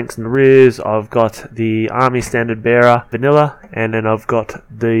those flanks and the rears. I've got the Army Standard Bearer, Vanilla, and then I've got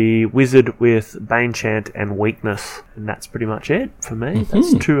the Wizard with Bane Chant and Weakness. And that's pretty much it for me.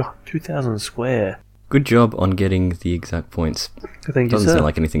 That's 2,000 square. Good job on getting the exact points. Thank you, Doesn't sir. sound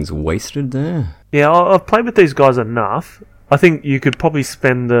like anything's wasted there. Yeah, I've played with these guys enough. I think you could probably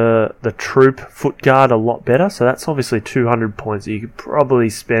spend the troop foot guard a lot better. So that's obviously 200 points. You could probably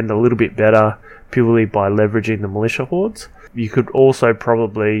spend a little bit better purely by leveraging the militia hordes. You could also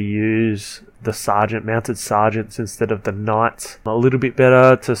probably use the mounted sergeants instead of the knights a little bit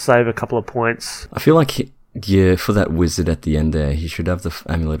better to save a couple of points. I feel like, for that wizard at the end there, he should have the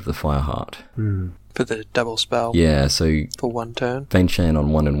Amulet of the Fireheart. For the double spell. Yeah, so For 1 turn. Bane Chant on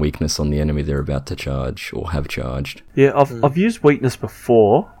 1 and weakness on the enemy they're about to charge or have charged. Yeah, I've used weakness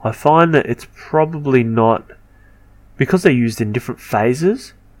before. I find that it's probably not, because they're used in different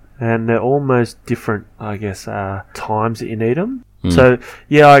phases and they're almost different, I guess, times that you need them. So,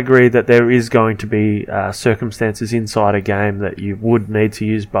 yeah, I agree that there is going to be circumstances inside a game that you would need to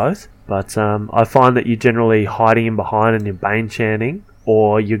use both. But I find that you're generally hiding in behind and you're Bane Chanting,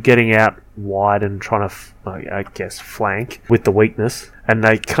 or you're getting out wide and trying to, flank with the weakness, and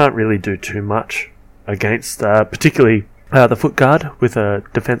they can't really do too much against, particularly the foot guard with a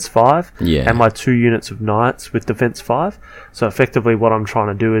defense 5, and my 2 units of knights with defense 5. So effectively what I'm trying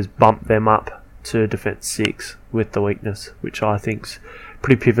to do is bump them up to defense 6 with the weakness, which I think's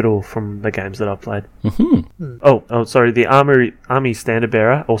pretty pivotal from the games that I've played. Oh, sorry, the Army Standard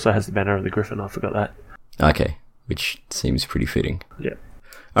Bearer also has the Banner of the Griffin, I forgot that. Okay, which seems pretty fitting. Yeah.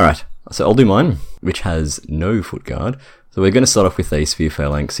 Alright, so I'll do mine, which has no foot guard. So we're going to start off with a Spear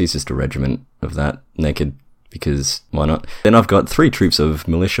Phalanx. He's just a regiment of that, naked, because why not? Then I've got 3 troops of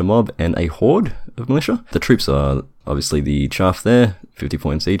militia mob and a horde of militia. The troops are obviously the chaff there, 50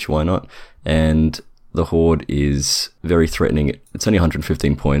 points each, why not? And the horde is very threatening. It's only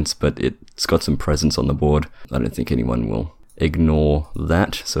 115 points, but it's got some presence on the board. I don't think anyone will ignore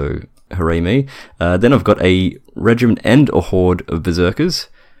that, so hooray me. Then I've got a regiment and a horde of berserkers.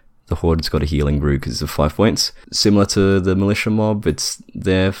 The horde's got a healing brew because of 5 points. Similar to the militia mob, it's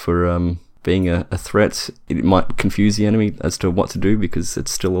there for being a threat. It might confuse the enemy as to what to do because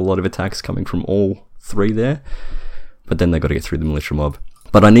it's still a lot of attacks coming from all 3 there. But then they've got to get through the militia mob.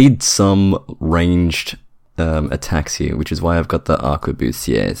 But I need some ranged attacks here, which is why I've got the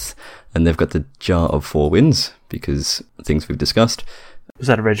Arquebusiers. And they've got the Jar of 4 Winds, because things we've discussed. Was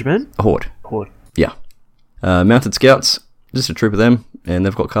that a regiment? A horde. Horde. Yeah. Mounted scouts, just a troop of them, and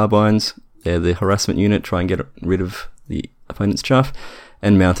they've got carbines. They're the harassment unit, try and get rid of the opponent's chaff.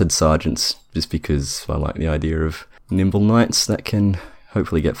 And mounted sergeants, just because I like the idea of nimble knights that can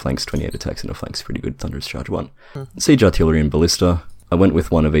hopefully get flanks, 28 attacks, and a flank's pretty good. Thunderous Charge 1. Siege Artillery and Ballista. I went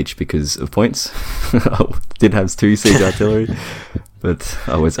with one of each because of points. I did have 2 Siege Artillery, but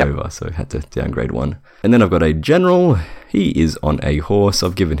I was over, so I had to downgrade 1. And then I've got a General. He is on a horse.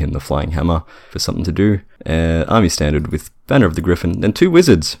 I've given him the Flying Hammer for something to do. Army Standard with Banner of the Griffin. And 2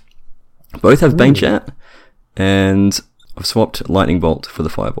 Wizards. Both have Bane Chat. And I've swapped Lightning Bolt for the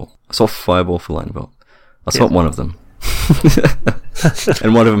Fireball. I swapped Fireball for Lightning Bolt. I swapped one of them.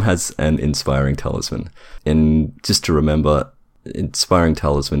 And one of them has an Inspiring Talisman. And just to remember, Inspiring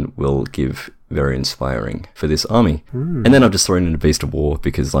Talisman will give very inspiring for this army. And then I've just thrown in a Beast of War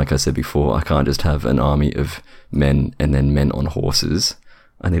because, like I said before, I can't just have an army of men and then men on horses.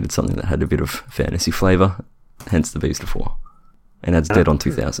 I needed something that had a bit of fantasy flavour, hence the Beast of War. And adds Dead on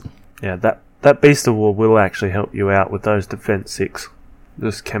 2000. Yeah, that Beast of War will actually help you out with those Defense 6.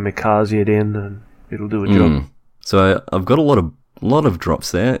 Just kamikaze it in and it'll do a job. So I've got a lot of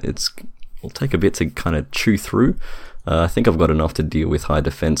drops there. It'll take a bit to kind of chew through. I think I've got enough to deal with high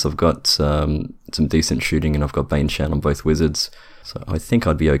defense. I've got some decent shooting, and I've got Bane Chat on both Wizards. So I think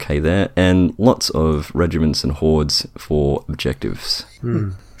I'd be okay there. And lots of regiments and hordes for objectives.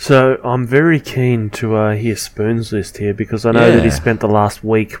 So I'm very keen to hear Spoon's list here, because I know that he spent the last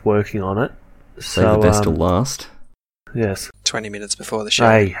week working on it. Save the best till last. Yes. 20 minutes before the show.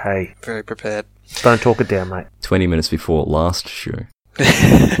 Hey. Very prepared. Don't talk it down, mate. 20 minutes before last show.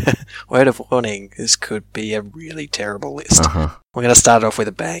 Word of warning, this could be a really terrible list. We're going to start off with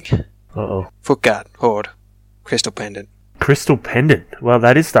a bang. Uh-oh. Footguard, Horde, Crystal Pendant. Crystal Pendant. Well,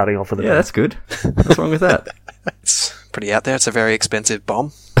 that is starting off with a bang. Yeah, that's good. What's wrong with that? It's pretty out there. It's a very expensive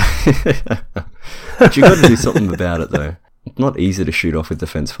bomb. But you got to do something about it, though. It's not easy to shoot off with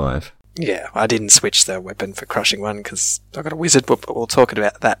Defense 5. Yeah, I didn't switch the weapon for Crushing 1 because I've got a Wizard, but we'll talk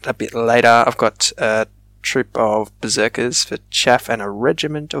about that a bit later. I've got a troop of Berserkers for Chaff and a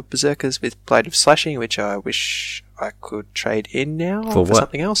regiment of Berserkers with Blade of Slashing, which I wish I could trade in now for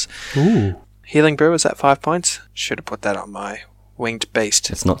something else. Ooh. Healing Brew is at 5 points. Should have put that on my Winged Beast.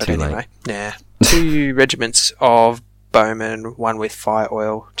 It's not too late. Yeah. 2 regiments of Bowmen, one with Fire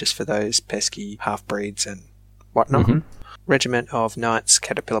Oil, just for those pesky half-breeds and whatnot. Regiment of Knights,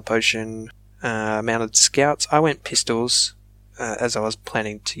 Caterpillar Potion, Mounted Scouts. I went pistols, as I was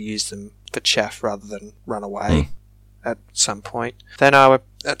planning to use them for chaff rather than run away at some point. Then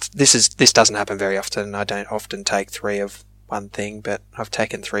this doesn't happen very often. I don't often take 3 of one thing, but I've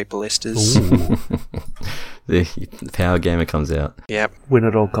taken 3 ballistas. The power gamer comes out. Yep. Win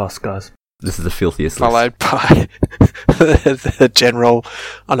at all costs, guys. This is the filthiest Followed by the general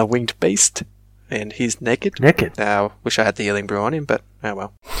on a winged beast. And he's naked. Wish I had the healing brew on him, but oh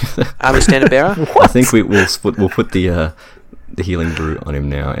well. Army Standard Bearer. I think we'll put the healing brew on him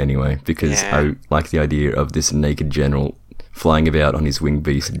now anyway, because I like the idea of this naked general flying about on his winged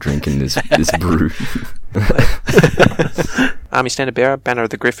beast drinking this brew. Army Standard Bearer, Banner of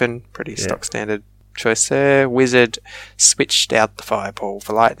the Griffin, pretty stock standard choice there. Wizard switched out the Fireball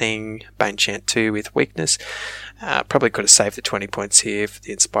for Lightning. Bane Chat 2 with Weakness. Probably could have saved the 20 points here for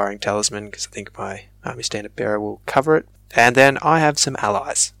the Inspiring Talisman, because I think my Army Standard Bearer will cover it. And then I have some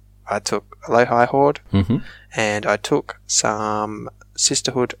allies. I took Alohi Horde, and I took some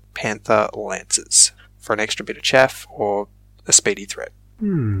Sisterhood Panther Lancers for an extra bit of chaff or a speedy threat.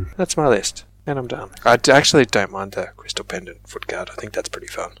 That's my list, and I'm done. I actually don't mind the Crystal Pendant Footguard. I think that's pretty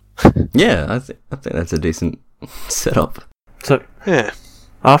fun. Yeah, I think that's a decent setup. So, yeah.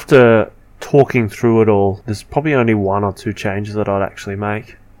 After talking through it all, there's probably only 1 or 2 changes that I'd actually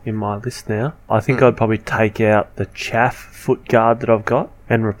make in my list now. I think I'd probably take out the chaff foot guard that I've got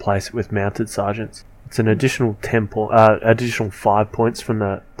and replace it with mounted sergeants. It's an additional additional 5 points from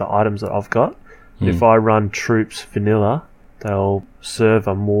the items that I've got. If I run troops vanilla, they'll serve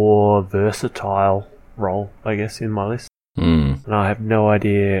a more versatile role, I guess, in my list. And I have no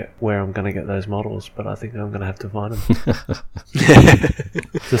idea where I'm going to get those models, but I think I'm going to have to find them.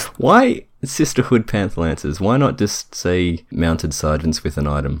 Why Sisterhood Panther Lancers? Why not just say mounted sergeants with an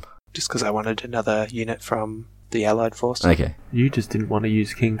item? Just because I wanted another unit from the Allied force. Okay. You just didn't want to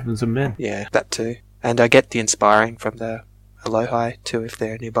use Kingdoms of Men. Yeah, that too. And I get the Inspiring from the Alohi too if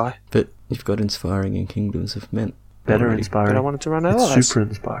they're nearby. But you've got Inspiring in Kingdoms of Men. Better already. Inspiring. But I wanted to run Allies. It's super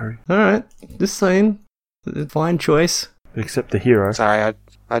inspiring. Alright, just saying. Fine choice. Except the hero. Sorry,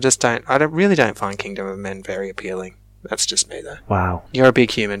 I really don't find Kingdom of Men very appealing. That's just me though. Wow. You're a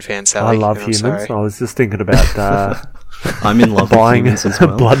big human fan, Sally. I love humans. I was just thinking about I'm in love buying with humans as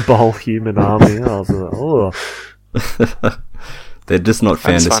well. Blood Bowl human army. I was like, oh. They're just not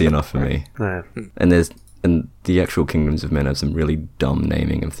fantasy enough for me. No. And the actual Kingdoms of Men have some really dumb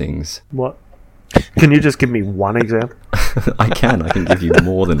naming of things. What? Can you just give me one example? I can give you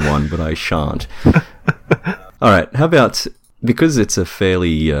more than one, but I shan't. Alright, how about, because it's a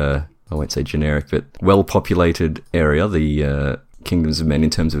fairly, I won't say generic, but well-populated area, the Kingdoms of Men in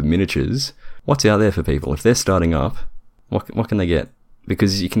terms of miniatures, what's out there for people? If they're starting up, what can they get?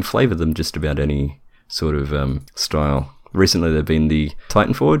 Because you can flavour them just about any sort of style. Recently they've been the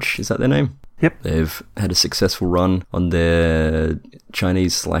Titanforge, is that their name? Yep. They've had a successful run on their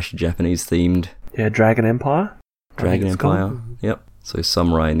Chinese/Japanese themed... Yeah, Dragon Empire. Dragon Empire, yep. So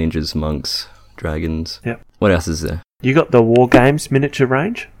samurai, ninjas, monks, dragons. Yep. What else is there? You got the War Games miniature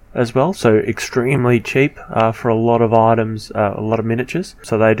range as well, so extremely cheap for a lot of items, a lot of miniatures.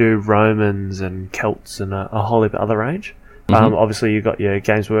 So they do Romans and Celts and a whole heap of other range. Obviously, you've got your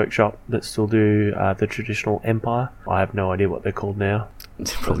Games Workshop that still do the traditional Empire. I have no idea what they're called now.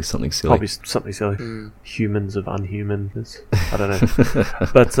 It's probably something silly. Probably something silly. Humans of Unhumanness. I don't know.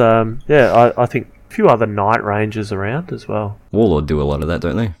 But yeah, I think a few other Knight ranges around as well. Warlord do a lot of that,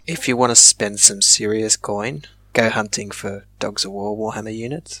 don't they? If you want to spend some serious coin, go hunting for Dogs of War Warhammer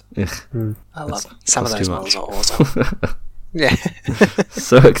units. Ugh. I love it. Some of That's those too models much. are awesome. Yeah.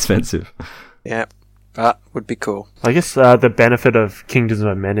 So expensive. Yeah. But would be cool. I guess the benefit of Kingdoms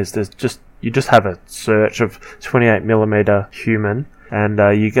of Men is you just have a search of 28mm human, and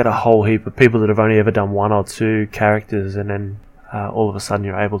you get a whole heap of people that have only ever done one or two characters, and then all of a sudden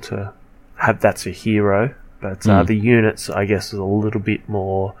you're able to have that's a hero. But the units, I guess, is a little bit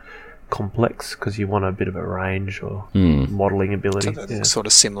more complex because you want a bit of a range or modelling ability. So they're sort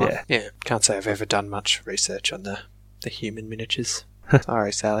of similar. Yeah. Can't say I've ever done much research on the human miniatures.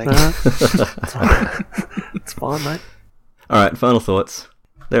 Sorry, Sally. It's fine, mate. Alright, final thoughts.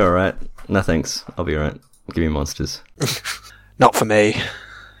 They're alright. No thanks. I'll be alright. Give me monsters. Not for me.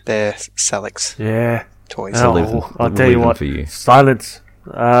 They're Salix Yeah. toys. I'll leave them- I'll we'll tell leave you them what. for you. Silence.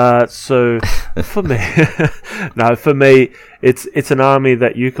 So for me, no, for me, it's an army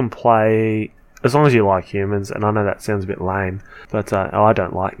that you can play as long as you like humans. And I know that sounds a bit lame, but I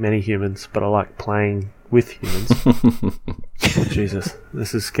don't like many humans, but I like playing with humans. Oh, Jesus,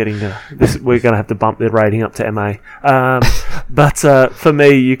 this is getting we're going to have to bump the rating up to MA. But for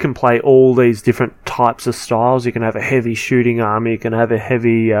me, you can play all these different types of styles. You can have a heavy shooting army. You can have a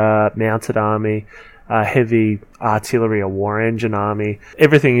heavy mounted army. A heavy artillery or war engine army.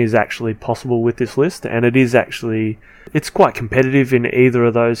 Everything is actually possible with this list, and it's quite competitive in either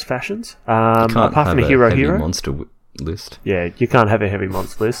of those fashions. Can't Apart have from a a hero heavy hero. monster list. Yeah, you can't have a heavy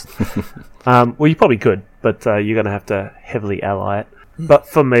monster list. Well, you probably could, but you're going to have to heavily ally it. But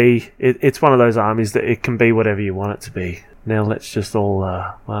for me, it's one of those armies that it can be whatever you want it to be. Now let's just all,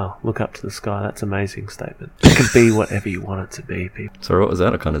 look up to the sky. That's an amazing statement. It can be whatever you want it to be, people. Sorry, what was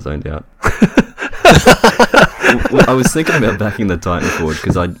that? I kind of zoned out. Well, I was thinking about backing the Titanforge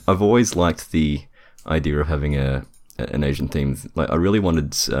because I've always liked the idea of having an Asian theme. Like, I really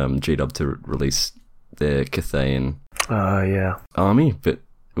wanted G-Dub to release their Cathayan army, but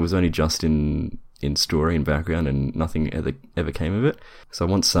it was only just in story and background, and nothing ever came of it. So I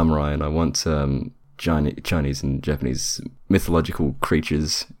want samurai, and I want Chinese and Japanese mythological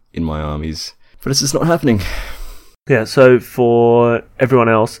creatures in my armies, but it's just not happening. Yeah, so for everyone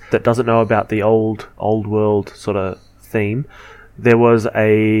else that doesn't know about the old world sort of theme, it was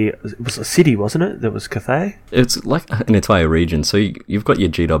a city, wasn't it? That was Cathay? It's like an entire region. So you've got your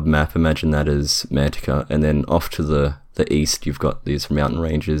G-Dub map, imagine that as Mantica, and then off to the east you've got these mountain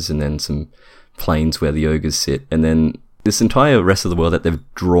ranges and then some plains where the ogres sit, and then this entire rest of the world that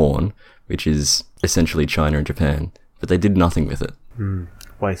they've drawn, which is essentially China and Japan, but they did nothing with it.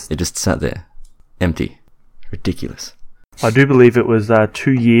 Waste. It just sat there, empty. Ridiculous. I do believe it was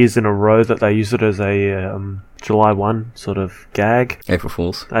 2 years in a row that they used it as a July 1 sort of gag. April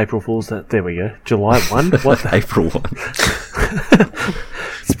Fools. April Fools. There we go. July 1? What the? April 1.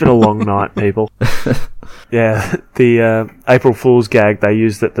 It's been a long night, people. Yeah, the April Fool's gag, they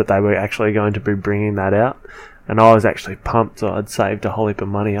used it that they were actually going to be bringing that out. And I was actually pumped. So I'd saved a whole heap of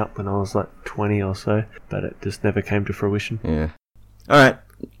money up when I was like 20 or so. But it just never came to fruition. Yeah. Alright.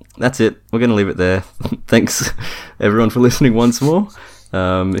 That's it. We're going to leave it there. Thanks, everyone, for listening once more.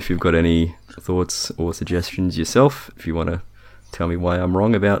 If you've got any thoughts or suggestions yourself, if you want to tell me why I'm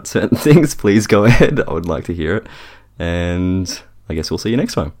wrong about certain things, please go ahead. I would like to hear it. And I guess we'll see you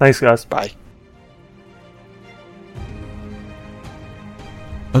next time. Thanks, guys. Bye.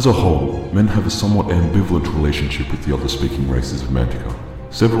 As a whole, men have a somewhat ambivalent relationship with the other speaking races of Mantica.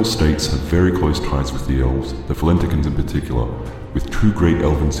 Several states have very close ties with the elves, the Valenticans in particular, with 2 great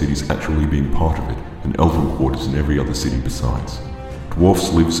elven cities actually being part of it, and elven quarters in every other city besides.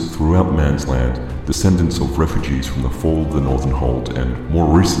 Dwarfs lives throughout Man's Land, descendants of refugees from the fall of the Northern Hold, and,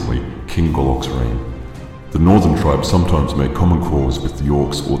 more recently, King Golok's reign. The northern tribes sometimes made common cause with the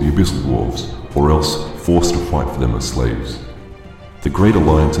Orcs or the Abyssal Dwarves, or else forced to fight for them as slaves. The great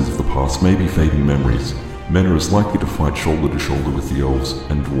alliances of the past may be fading memories. Men are as likely to fight shoulder to shoulder with the elves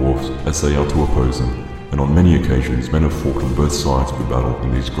and dwarves as they are to oppose them, and on many occasions men have fought on both sides of the battle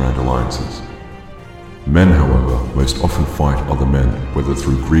in these grand alliances. Men, however, most often fight other men, whether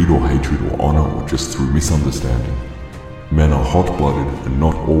through greed or hatred or honor or just through misunderstanding. Men are hot-blooded and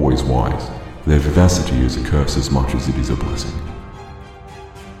not always wise. Their vivacity is a curse as much as it is a blessing.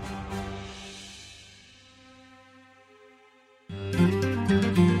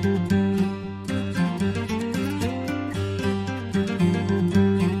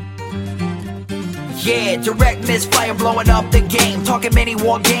 Yeah, direct misfire blowing up the game. Talking many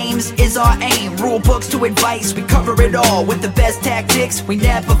war games is our aim. Rule books to advice, we cover it all. With the best tactics, we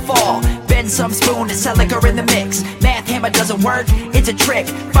never fall. Bend some spoon and sell liquor in the mix. Math hammer doesn't work, it's a trick.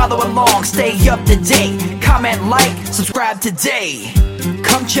 Follow along, stay up to date. Comment, like, subscribe today.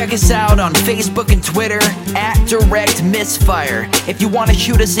 Come check us out on Facebook and Twitter at Direct Misfire. If you want to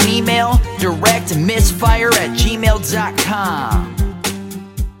shoot us an email, directmisfire@gmail.com.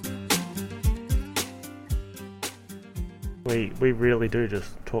 We really do just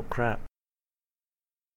talk crap.